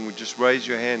challenging. Would just raise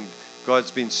your hand.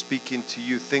 God's been speaking to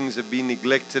you. Things have been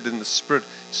neglected in the Spirit.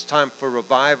 It's time for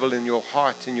revival in your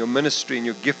heart, in your ministry, in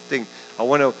your gifting. I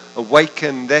want to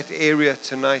awaken that area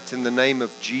tonight in the name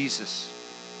of Jesus.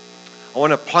 I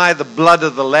want to apply the blood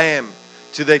of the Lamb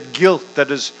to that guilt that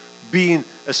has been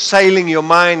assailing your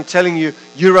mind, telling you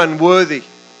you're unworthy.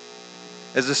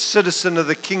 As a citizen of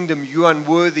the kingdom, you're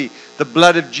unworthy. The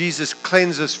blood of Jesus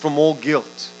cleanses from all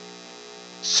guilt,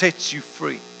 sets you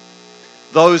free.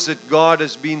 Those that God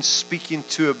has been speaking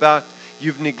to about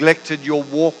you've neglected your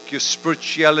walk, your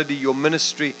spirituality, your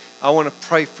ministry, I want to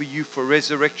pray for you for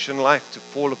resurrection life to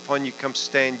fall upon you. Come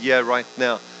stand here right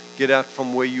now. Get out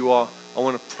from where you are. I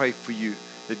want to pray for you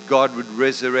that God would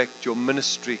resurrect your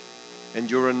ministry and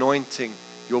your anointing,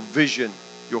 your vision,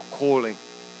 your calling.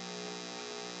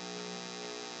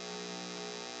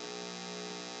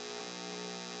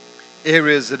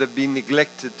 Areas that have been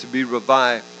neglected to be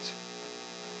revived.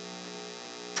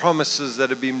 Promises that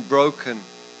have been broken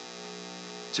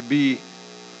to be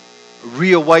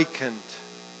reawakened.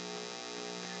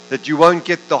 That you won't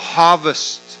get the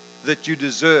harvest that you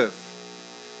deserve,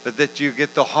 but that you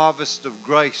get the harvest of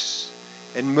grace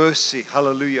and mercy.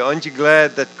 Hallelujah. Aren't you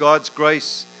glad that God's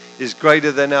grace is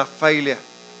greater than our failure?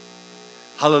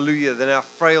 Hallelujah, than our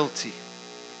frailty.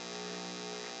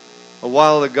 A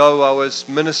while ago I was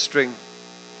ministering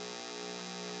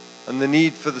on the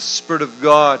need for the Spirit of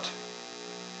God.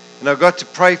 And I got to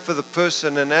pray for the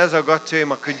person, and as I got to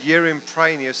him, I could hear him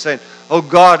praying. He was saying, "Oh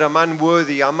God, I'm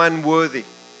unworthy, I'm unworthy."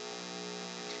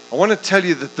 I want to tell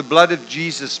you that the blood of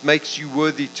Jesus makes you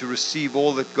worthy to receive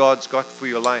all that God's got for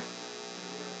your life.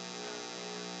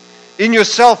 In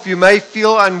yourself, you may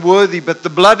feel unworthy, but the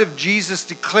blood of Jesus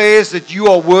declares that you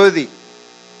are worthy.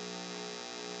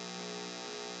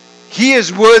 He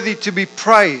is worthy to be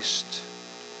praised.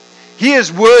 He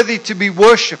is worthy to be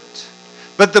worshipped.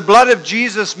 But the blood of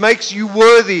Jesus makes you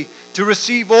worthy to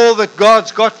receive all that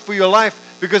God's got for your life,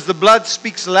 because the blood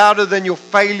speaks louder than your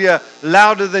failure,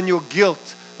 louder than your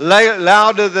guilt,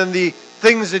 louder than the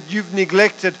things that you've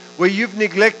neglected. Where you've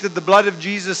neglected, the blood of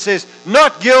Jesus says,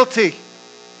 "Not guilty."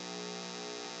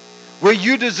 Where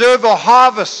you deserve a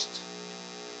harvest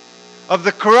of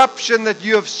the corruption that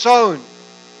you have sown,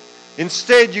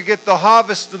 instead you get the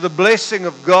harvest of the blessing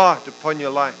of God upon your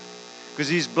life, because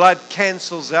His blood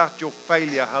cancels out your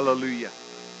failure. Hallelujah.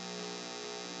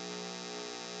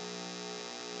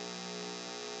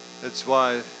 That's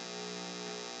why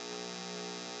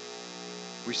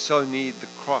we so need the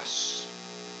cross,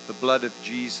 the blood of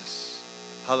Jesus.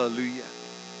 Hallelujah.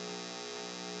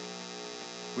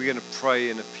 We're going to pray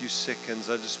in a few seconds.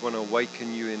 I just want to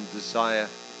awaken you in desire,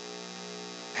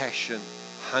 passion,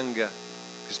 hunger,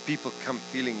 because people come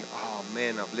feeling, "Oh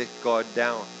man, I've let God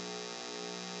down."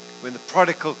 When the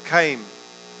prodigal came,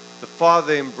 the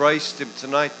Father embraced him.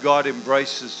 Tonight, God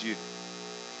embraces you.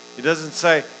 He doesn't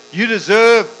say, "You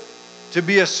deserve to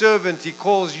be a servant." He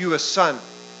calls you a son.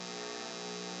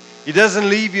 He doesn't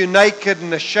leave you naked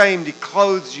and ashamed. He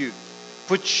clothes you,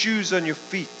 puts shoes on your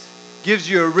feet, gives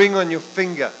you a ring on your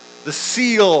finger. The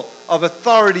seal of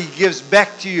authority gives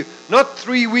back to you. Not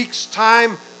 3 weeks'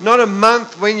 time, not a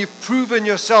month when you've proven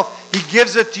yourself. He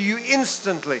gives it to you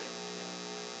instantly.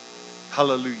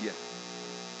 Hallelujah.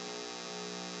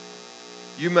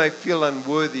 You may feel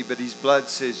unworthy, but His blood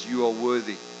says you are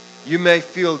worthy. You may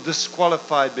feel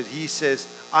disqualified, but He says,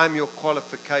 "I'm your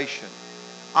qualification.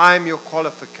 I'm your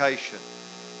qualification."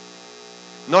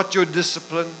 Not your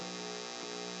discipline,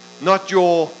 not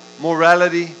your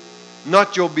morality,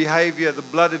 not your behavior. The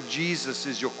blood of Jesus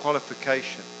is your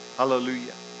qualification.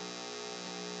 Hallelujah.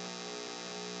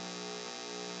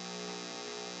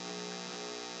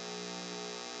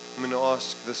 I'm going to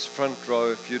ask this front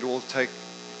row if you'd all take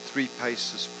 3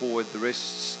 paces forward. The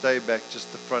rest stay back.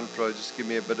 Just the front row. Just give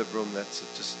me a bit of room. That's it.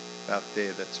 Just about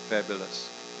there. That's fabulous.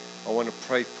 I want to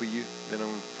pray for you. Then I'm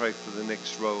going to pray for the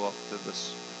next row after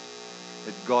this.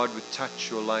 That God would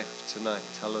touch your life tonight.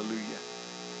 Hallelujah.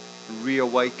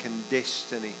 Reawaken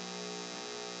destiny,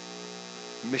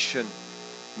 mission,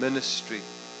 ministry,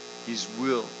 His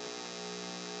will.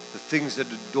 The things that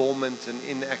are dormant and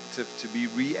inactive to be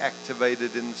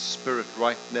reactivated in the Spirit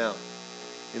right now.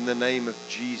 In the name of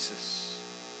Jesus.